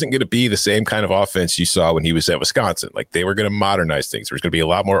 it wasn't going to be the same kind of offense you saw when he was at Wisconsin. Like they were going to modernize things. There's going to be a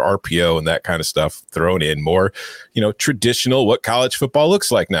lot more RPO and that kind of stuff thrown in, more, traditional, what college football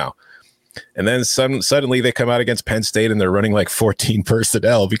looks like now. And then suddenly they come out against Penn State and they're running like 14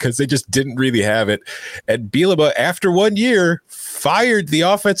 personnel because they just didn't really have it. And Bielema, after 1 year, fired the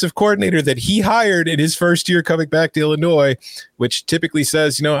offensive coordinator that he hired in his first year coming back to Illinois, which typically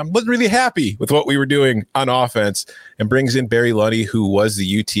says, I wasn't really happy with what we were doing on offense, and brings in Barry Lunny, who was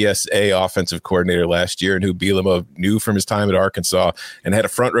the UTSA offensive coordinator last year and who Bielema knew from his time at Arkansas and had a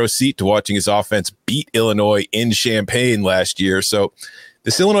front row seat to watching his offense beat Illinois in Champaign last year. So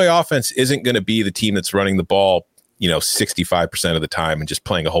this Illinois offense isn't going to be the team that's running the ball, 65% of the time and just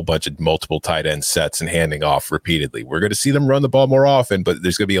playing a whole bunch of multiple tight end sets and handing off repeatedly. We're going to see them run the ball more often, but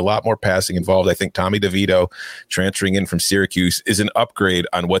there's going to be a lot more passing involved. I think Tommy DeVito transferring in from Syracuse is an upgrade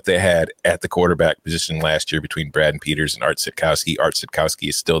on what they had at the quarterback position last year between Brad and Peters and Art Sitkowski. Art Sitkowski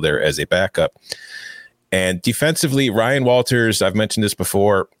is still there as a backup. And defensively, Ryan Walters, I've mentioned this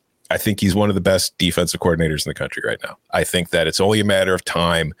before, I think he's one of the best defensive coordinators in the country right now. I think that it's only a matter of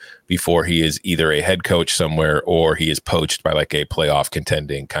time before he is either a head coach somewhere or he is poached by like a playoff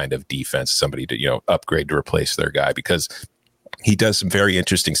contending kind of defense, somebody to, upgrade to replace their guy, because he does some very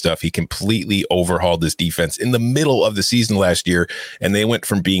interesting stuff. He completely overhauled this defense in the middle of the season last year, and they went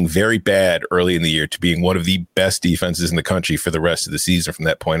from being very bad early in the year to being one of the best defenses in the country for the rest of the season from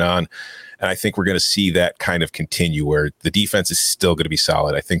that point on. And I think we're going to see that kind of continue where the defense is still going to be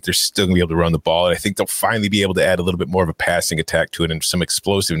solid. I think they're still going to be able to run the ball. And I think they'll finally be able to add a little bit more of a passing attack to it and some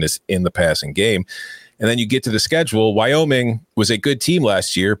explosiveness in the passing game. And then you get to the schedule. Wyoming was a good team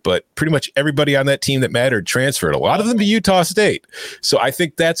last year, but pretty much everybody on that team that mattered transferred, a lot of them to Utah State. So I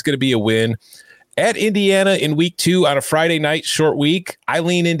think that's going to be a win. At Indiana in week 2 on a Friday night, short week. I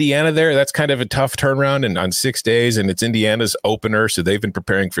lean Indiana there. That's kind of a tough turnaround and on 6 days, and it's Indiana's opener, so they've been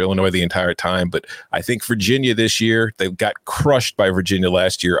preparing for Illinois the entire time. But I think Virginia this year, they got crushed by Virginia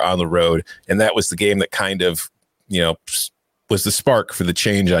last year on the road, and that was the game that kind of, was the spark for the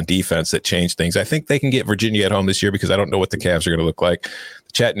change on defense that changed things. I think they can get Virginia at home this year because I don't know what the Cavs are going to look like.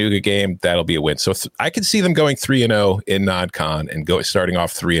 The Chattanooga game, that'll be a win. So I can see them going 3-0 in non-con and starting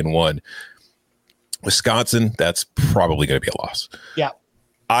off 3-1. Wisconsin, that's probably going to be a loss. Yeah.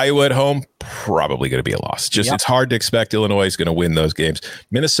 Iowa at home, probably going to be a loss. It's hard to expect Illinois is going to win those games.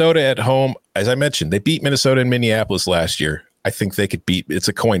 Minnesota at home, as I mentioned, they beat Minnesota and Minneapolis last year. I think they could it's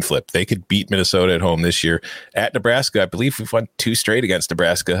a coin flip. They could beat Minnesota at home this year. At Nebraska, I believe we've won 2 straight against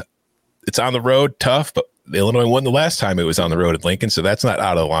Nebraska. It's on the road, tough, but Illinois won the last time it was on the road at Lincoln, so that's not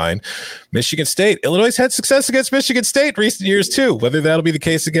out of line. Michigan State. Illinois had success against Michigan State recent years too. Whether that'll be the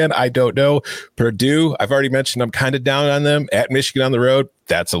case again, I don't know. Purdue, I've already mentioned I'm kind of down on them. At Michigan on the road,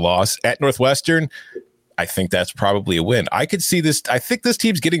 that's a loss. At Northwestern, I think that's probably a win. I could see this. I think this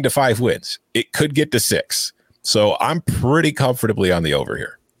team's getting to 5 wins. It could get to 6. So I'm pretty comfortably on the over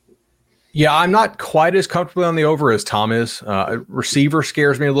here. Yeah, I'm not quite as comfortably on the over as Tom is. Receiver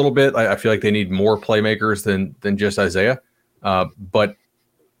scares me a little bit. I feel like they need more playmakers than just Isaiah. But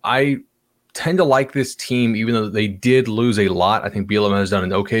I tend to like this team, even though they did lose a lot. I think Bielema has done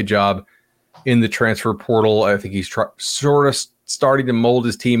an okay job in the transfer portal. I think he's sort of starting to mold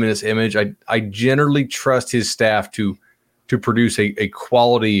his team in his image. I generally trust his staff to produce a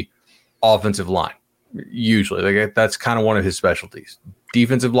quality offensive line. Usually, that's kind of one of his specialties.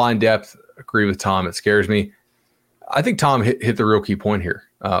 Defensive line depth, agree with Tom. It scares me. I think Tom hit the real key point here.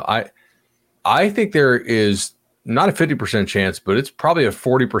 I think there is not a 50% chance, but it's probably a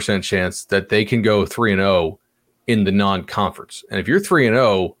 40% chance that they can go 3-0 in the non-conference. And if you're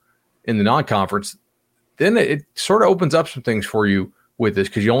 3-0 in the non-conference, then it sort of opens up some things for you with this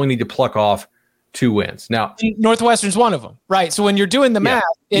because you only need to pluck off 2 wins. Now, Northwestern's one of them, right? So when you're doing the math,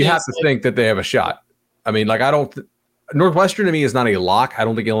 you have to think that they have a shot. I mean, Northwestern to me is not a lock. I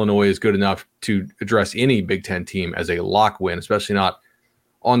don't think Illinois is good enough to address any Big Ten team as a lock win, especially not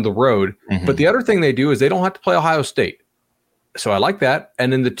on the road. Mm-hmm. But the other thing they do is they don't have to play Ohio State. So I like that.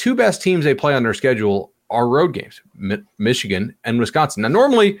 And then the 2 best teams they play on their schedule are road games, Michigan and Wisconsin. Now,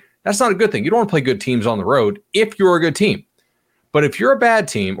 normally that's not a good thing. You don't want to play good teams on the road if you're a good team. But if you're a bad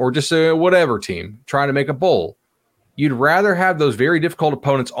team or just a whatever team trying to make a bowl, you'd rather have those very difficult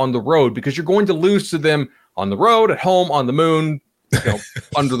opponents on the road because you're going to lose to them on the road, at home, on the moon,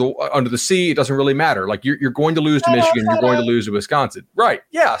 under the sea. It doesn't really matter. Like you're going to lose to Michigan, you're going to lose to Wisconsin, right?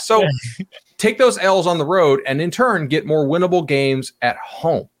 Yeah. So take those L's on the road, and in turn get more winnable games at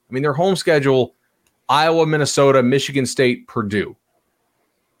home. I mean, their home schedule: Iowa, Minnesota, Michigan State, Purdue.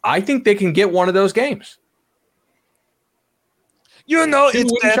 I think they can get one of those games.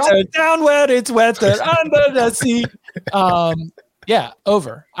 It's better down where it's wetter under the sea. Yeah,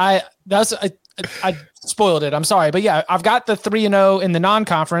 over. I spoiled it. I'm sorry. But yeah, I've got the 3-0 in the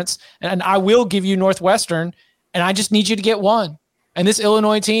non-conference, and I will give you Northwestern, and I just need you to get one. And this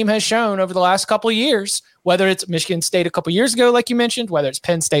Illinois team has shown over the last couple of years, whether it's Michigan State a couple of years ago, like you mentioned, whether it's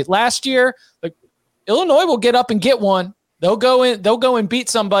Penn State last year, like Illinois will get up and get one. They'll go and beat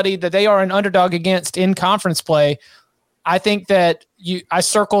somebody that they are an underdog against in conference play. I think that I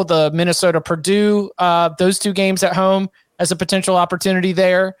circle the Minnesota Purdue, those 2 games at home as a potential opportunity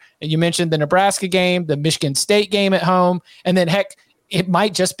there. And you mentioned the Nebraska game, the Michigan State game at home, and then heck, it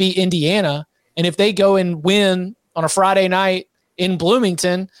might just be Indiana. And if they go and win on a Friday night in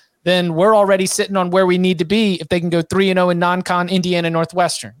Bloomington, then we're already sitting on where we need to be if they can go 3-0 in non-con Indiana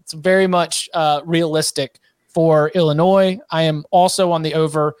Northwestern. It's very much realistic for Illinois. I am also on the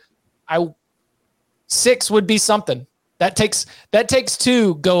over. 6 would be something. That takes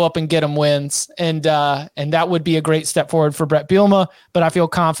 2 go up and get them wins, and that would be a great step forward for Brett Bielema. But I feel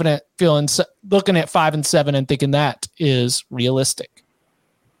confident looking at 5 and 7 and thinking that is realistic.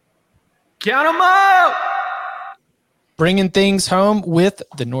 Count them out. Bringing things home with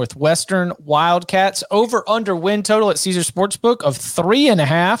the Northwestern Wildcats. Over under win total at Caesars Sportsbook of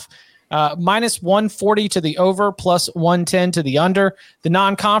 3.5. Minus 140 to the over, plus 110 to the under. The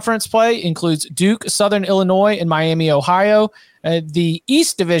non-conference play includes Duke, Southern Illinois, and Miami, Ohio. The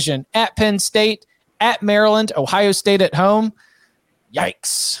East Division at Penn State, at Maryland, Ohio State at home.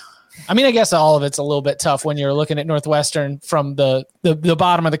 Yikes. I mean, I guess all of it's a little bit tough when you're looking at Northwestern from the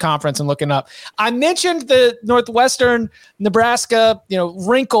bottom of the conference and looking up. I mentioned the Northwestern Nebraska,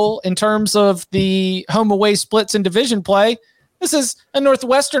 wrinkle in terms of the home away splits in division play. This is a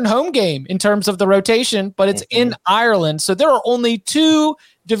Northwestern home game in terms of the rotation, but it's in Ireland. So there are only 2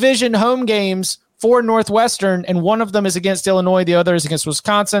 division home games for Northwestern, and one of them is against Illinois. The other is against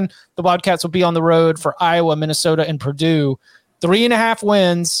Wisconsin. The Wildcats will be on the road for Iowa, Minnesota, and Purdue. 3.5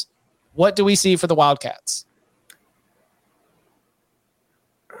 wins. What do we see for the Wildcats?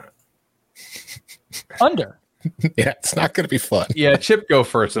 Under. Yeah, it's not going to be fun. Yeah, Chip, go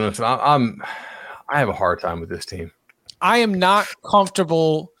first. And I have a hard time with this team. I am not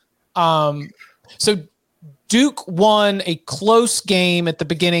comfortable. So Duke won a close game at the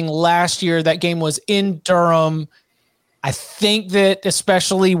beginning last year. That game was in Durham. I think that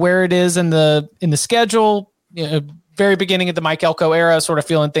especially where it is in the schedule, very beginning of the Mike Elko era, sort of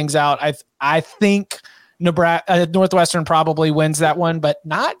feeling things out. I think Northwestern probably wins that one, but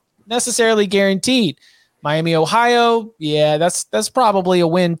not necessarily guaranteed. Miami, Ohio, yeah, that's probably a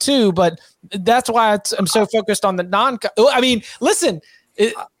win too, but that's why I'm so focused on the non-con. I mean, listen,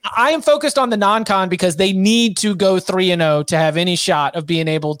 I am focused on the non-con because they need to go 3-0 to have any shot of being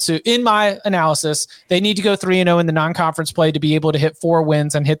able to, in my analysis, they need to go 3-0 in the non-conference play to be able to hit 4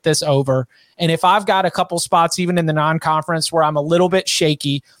 wins and hit this over. And if I've got a couple spots, even in the non-conference where I'm a little bit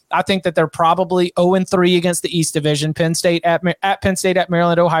shaky, I think that they're probably 0-3 against the East Division. Penn State at Penn State, at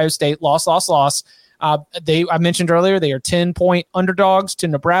Maryland, Ohio State, loss. I mentioned earlier, they are 10-point underdogs to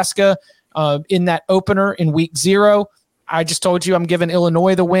Nebraska in that opener in week 0. I just told you I'm giving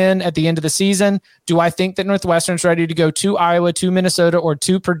Illinois the win at the end of the season. Do I think that Northwestern's ready to go to Iowa, to Minnesota, or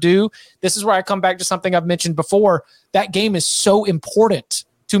to Purdue? This is where I come back to something I've mentioned before. That game is so important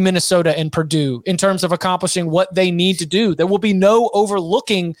to Minnesota and Purdue in terms of accomplishing what they need to do. There will be no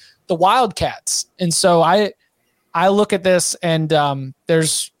overlooking the Wildcats. And so I look at this and the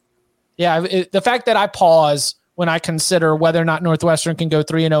fact that I pause when I consider whether or not Northwestern can go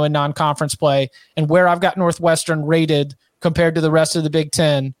 3-0 in non-conference play and where I've got Northwestern rated compared to the rest of the Big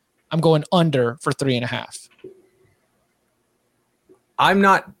Ten, I'm going under for 3.5. I'm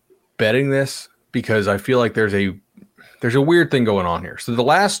not betting this because I feel like there's a weird thing going on here. So the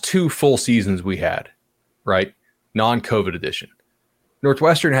last 2 full seasons we had, right, non-COVID edition,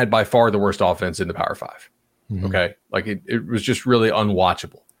 Northwestern had by far the worst offense in the Power 5. Mm-hmm. Okay, like it was just really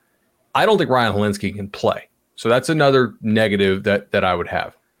unwatchable. I don't think Ryan Helinski can play. So that's another negative that I would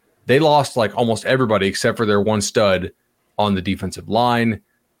have. They lost like almost everybody except for their one stud on the defensive line.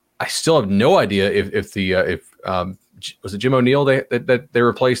 I still have no idea if was it Jim O'Neill that they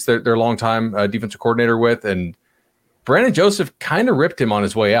replaced their longtime defensive coordinator with, and Brandon Joseph kind of ripped him on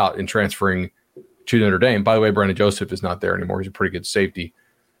his way out in transferring to Notre Dame. By the way, Brandon Joseph is not there anymore. He's a pretty good safety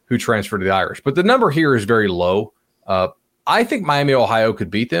who transferred to the Irish. But the number here is very low. I think Miami, Ohio could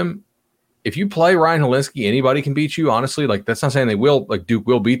beat them. If you play Ryan Helinski, anybody can beat you, honestly. Like, that's not saying they will, like Duke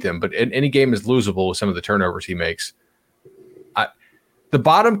will beat them, but any game is losable with some of the turnovers he makes. The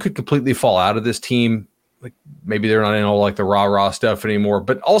bottom could completely fall out of this team. Like, maybe they're not in all like the rah-rah stuff anymore,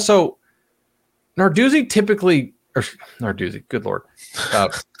 but also Narduzzi, good Lord.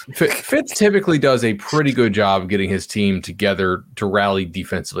 Fitz typically does a pretty good job of getting his team together to rally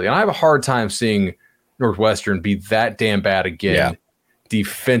defensively. And I have a hard time seeing Northwestern be that damn bad again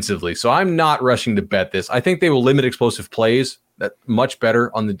defensively. So I'm not rushing to bet this. I think they will limit explosive plays that much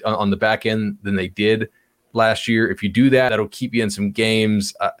better on the back end than they did last year. If you do that, that'll keep you in some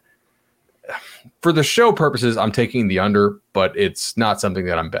games. For the show purposes, I'm taking the under, but it's not something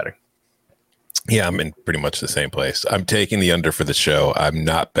that I'm betting. Yeah, I'm in pretty much the same place. I'm taking the under for the show. I'm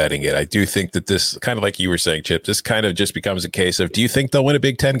not betting it. I do think that this, kind of like you were saying, Chip, this kind of just becomes a case of, do you think they'll win a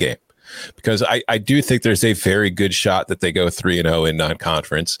Big Ten game? Because I do think there's a very good shot that they go 3-0 in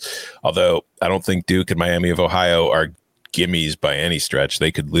non-conference, although I don't think Duke and Miami of Ohio are gimmies by any stretch.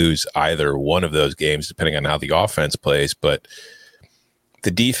 They could lose either one of those games depending on how the offense plays. But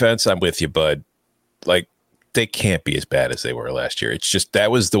the defense, I'm with you, bud. Like, they can't be as bad as they were last year. It's just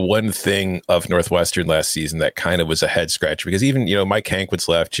that was the one thing of Northwestern last season that kind of was a head scratch, because even, Mike Hankwitz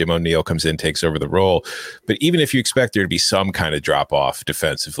left, Jim O'Neill comes in, takes over the role. But even if you expect there to be some kind of drop off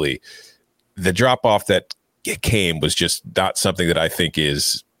defensively, the drop off that came was just not something that I think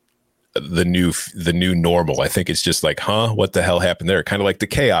is the new normal. I think it's just like, what the hell happened there? Kind of like the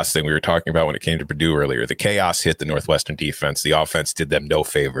chaos thing we were talking about when it came to Purdue earlier. The chaos hit the Northwestern defense. The offense did them no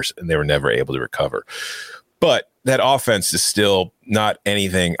favors, and they were never able to recover. But that offense is still not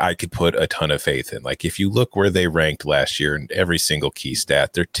anything I could put a ton of faith in. Like, if you look where they ranked last year in every single key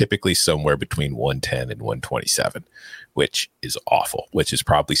stat, they're typically somewhere between 110 and 127, which is awful, which is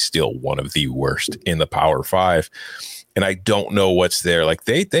probably still one of the worst in the Power 5. And I don't know what's there. Like,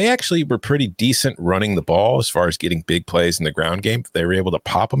 they actually were pretty decent running the ball as far as getting big plays in the ground game. They were able to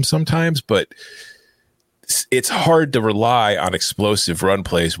pop them sometimes, but it's hard to rely on explosive run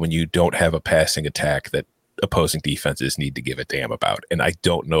plays when you don't have a passing attack that opposing defenses need to give a damn about. And I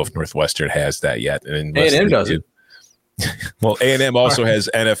don't know if Northwestern has that yet. And A&M doesn't. Well, A&M also has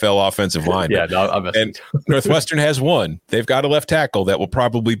NFL offensive line. Yeah, and Northwestern has one. They've got a left tackle that will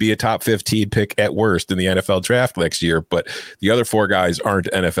probably be a top 15 pick at worst in the NFL draft next year, but the other 4 guys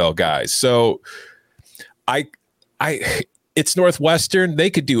aren't NFL guys. So it's Northwestern. They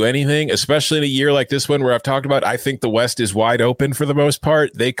could do anything, especially in a year like this one where I've talked about, I think the West is wide open for the most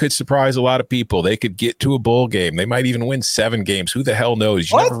part. They could surprise a lot of people. They could get to a bowl game. They might even win 7 games. Who the hell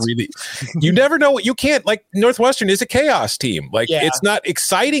knows? You never know. You can't, like, Northwestern is a chaos team. Like, It's not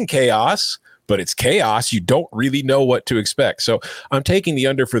exciting chaos, but it's chaos. You don't really know what to expect. So I'm taking the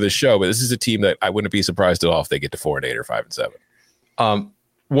under for the show, but this is a team that I wouldn't be surprised at all if they get to 4-8 or 5-7.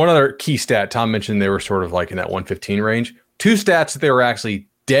 One other key stat, Tom mentioned they were sort of like in that 115 range. 2 stats that they were actually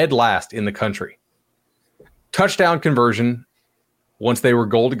dead last in the country. Touchdown conversion once they were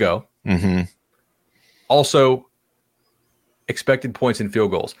goal to go. Mm-hmm. Also, expected points and field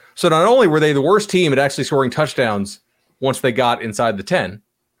goals. So not only were they the worst team at actually scoring touchdowns once they got inside the 10,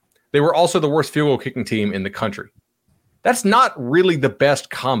 they were also the worst field goal kicking team in the country. That's not really the best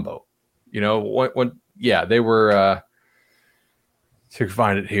combo. You know, they were, so you can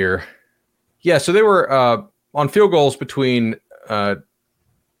find it here. Yeah, so they were on field goals between, under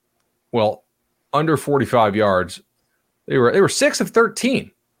 45 yards. They were 6 of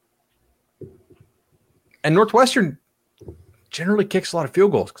 13. And Northwestern generally kicks a lot of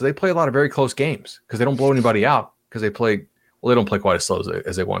field goals because they play a lot of very close games because they don't blow anybody out because they don't play quite as slow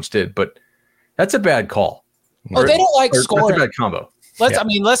as they once did. But that's a bad call. Well, they don't like scoring. That's a bad combo. I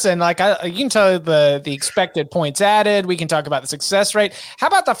mean, listen, like you can tell the expected points added. We can talk about the success rate. How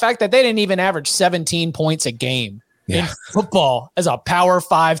about the fact that they didn't even average 17 points a game in football as a Power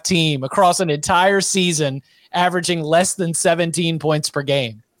 5 team across an entire season, averaging less than 17 points per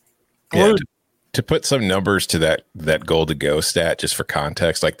game? Yeah, to put some numbers to that goal to go stat, just for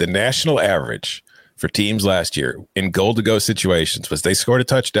context, like the national average for teams last year in goal to go situations was they scored a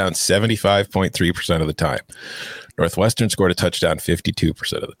touchdown 75.3% of the time. Northwestern scored a touchdown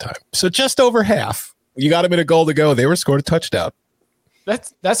 52% of the time. So just over half. You got them in a goal to go. They were scored a touchdown.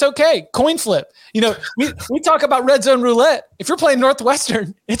 That's okay. Coin flip. You know, we talk about red zone roulette. If you're playing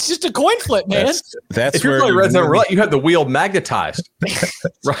Northwestern, it's just a coin flip, man. That's if you're playing red zone roulette, you have the wheel magnetized,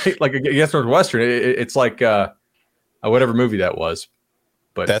 right? Like against Northwestern, it's like whatever movie that was.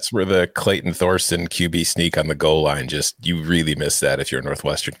 But that's where the Clayton Thorson QB sneak on the goal line, you really miss that if you're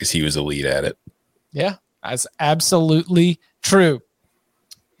Northwestern because he was elite at it. Yeah, that's absolutely true.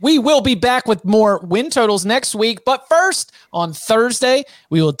 We will be back with more win totals next week. But first, on Thursday,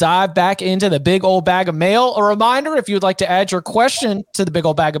 we will dive back into the big old bag of mail. A reminder, if you would like to add your question to the big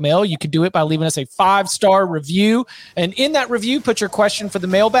old bag of mail, you can do it by leaving us a 5-star review. And in that review, put your question for the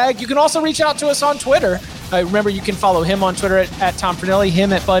mailbag. You can also reach out to us on Twitter. Remember, you can follow him on Twitter at Tom Fornelli,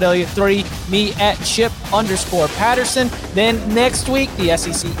 him at Bud Elliott 3, me at Chip_Patterson. Then next week, the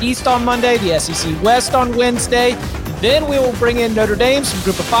SEC East on Monday, the SEC West on Wednesday. Then we will bring in Notre Dame, some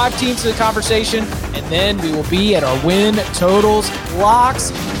group of 5 teams to the conversation, and then we will be at our win totals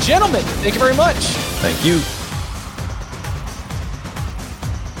locks. Gentlemen, thank you very much. Thank you.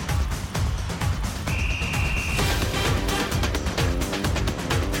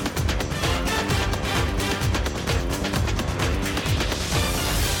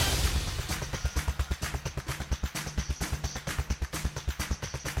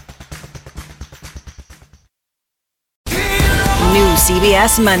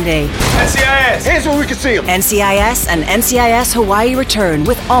 CBS Monday. NCIS! Here's where we can see them. NCIS and NCIS Hawaii return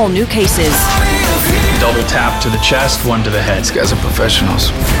with all new cases. Double tap to the chest, 1 to the head. These guys are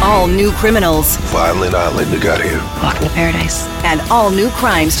professionals. All new criminals. Violent Island, they got here. Welcome to paradise. And all new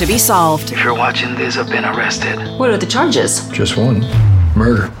crimes to be solved. If you're watching this, I've been arrested. What are the charges? Just one.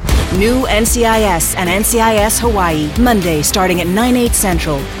 Murder. New NCIS and NCIS Hawaii. Monday starting at 9/8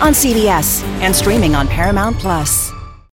 Central on CBS and streaming on Paramount+.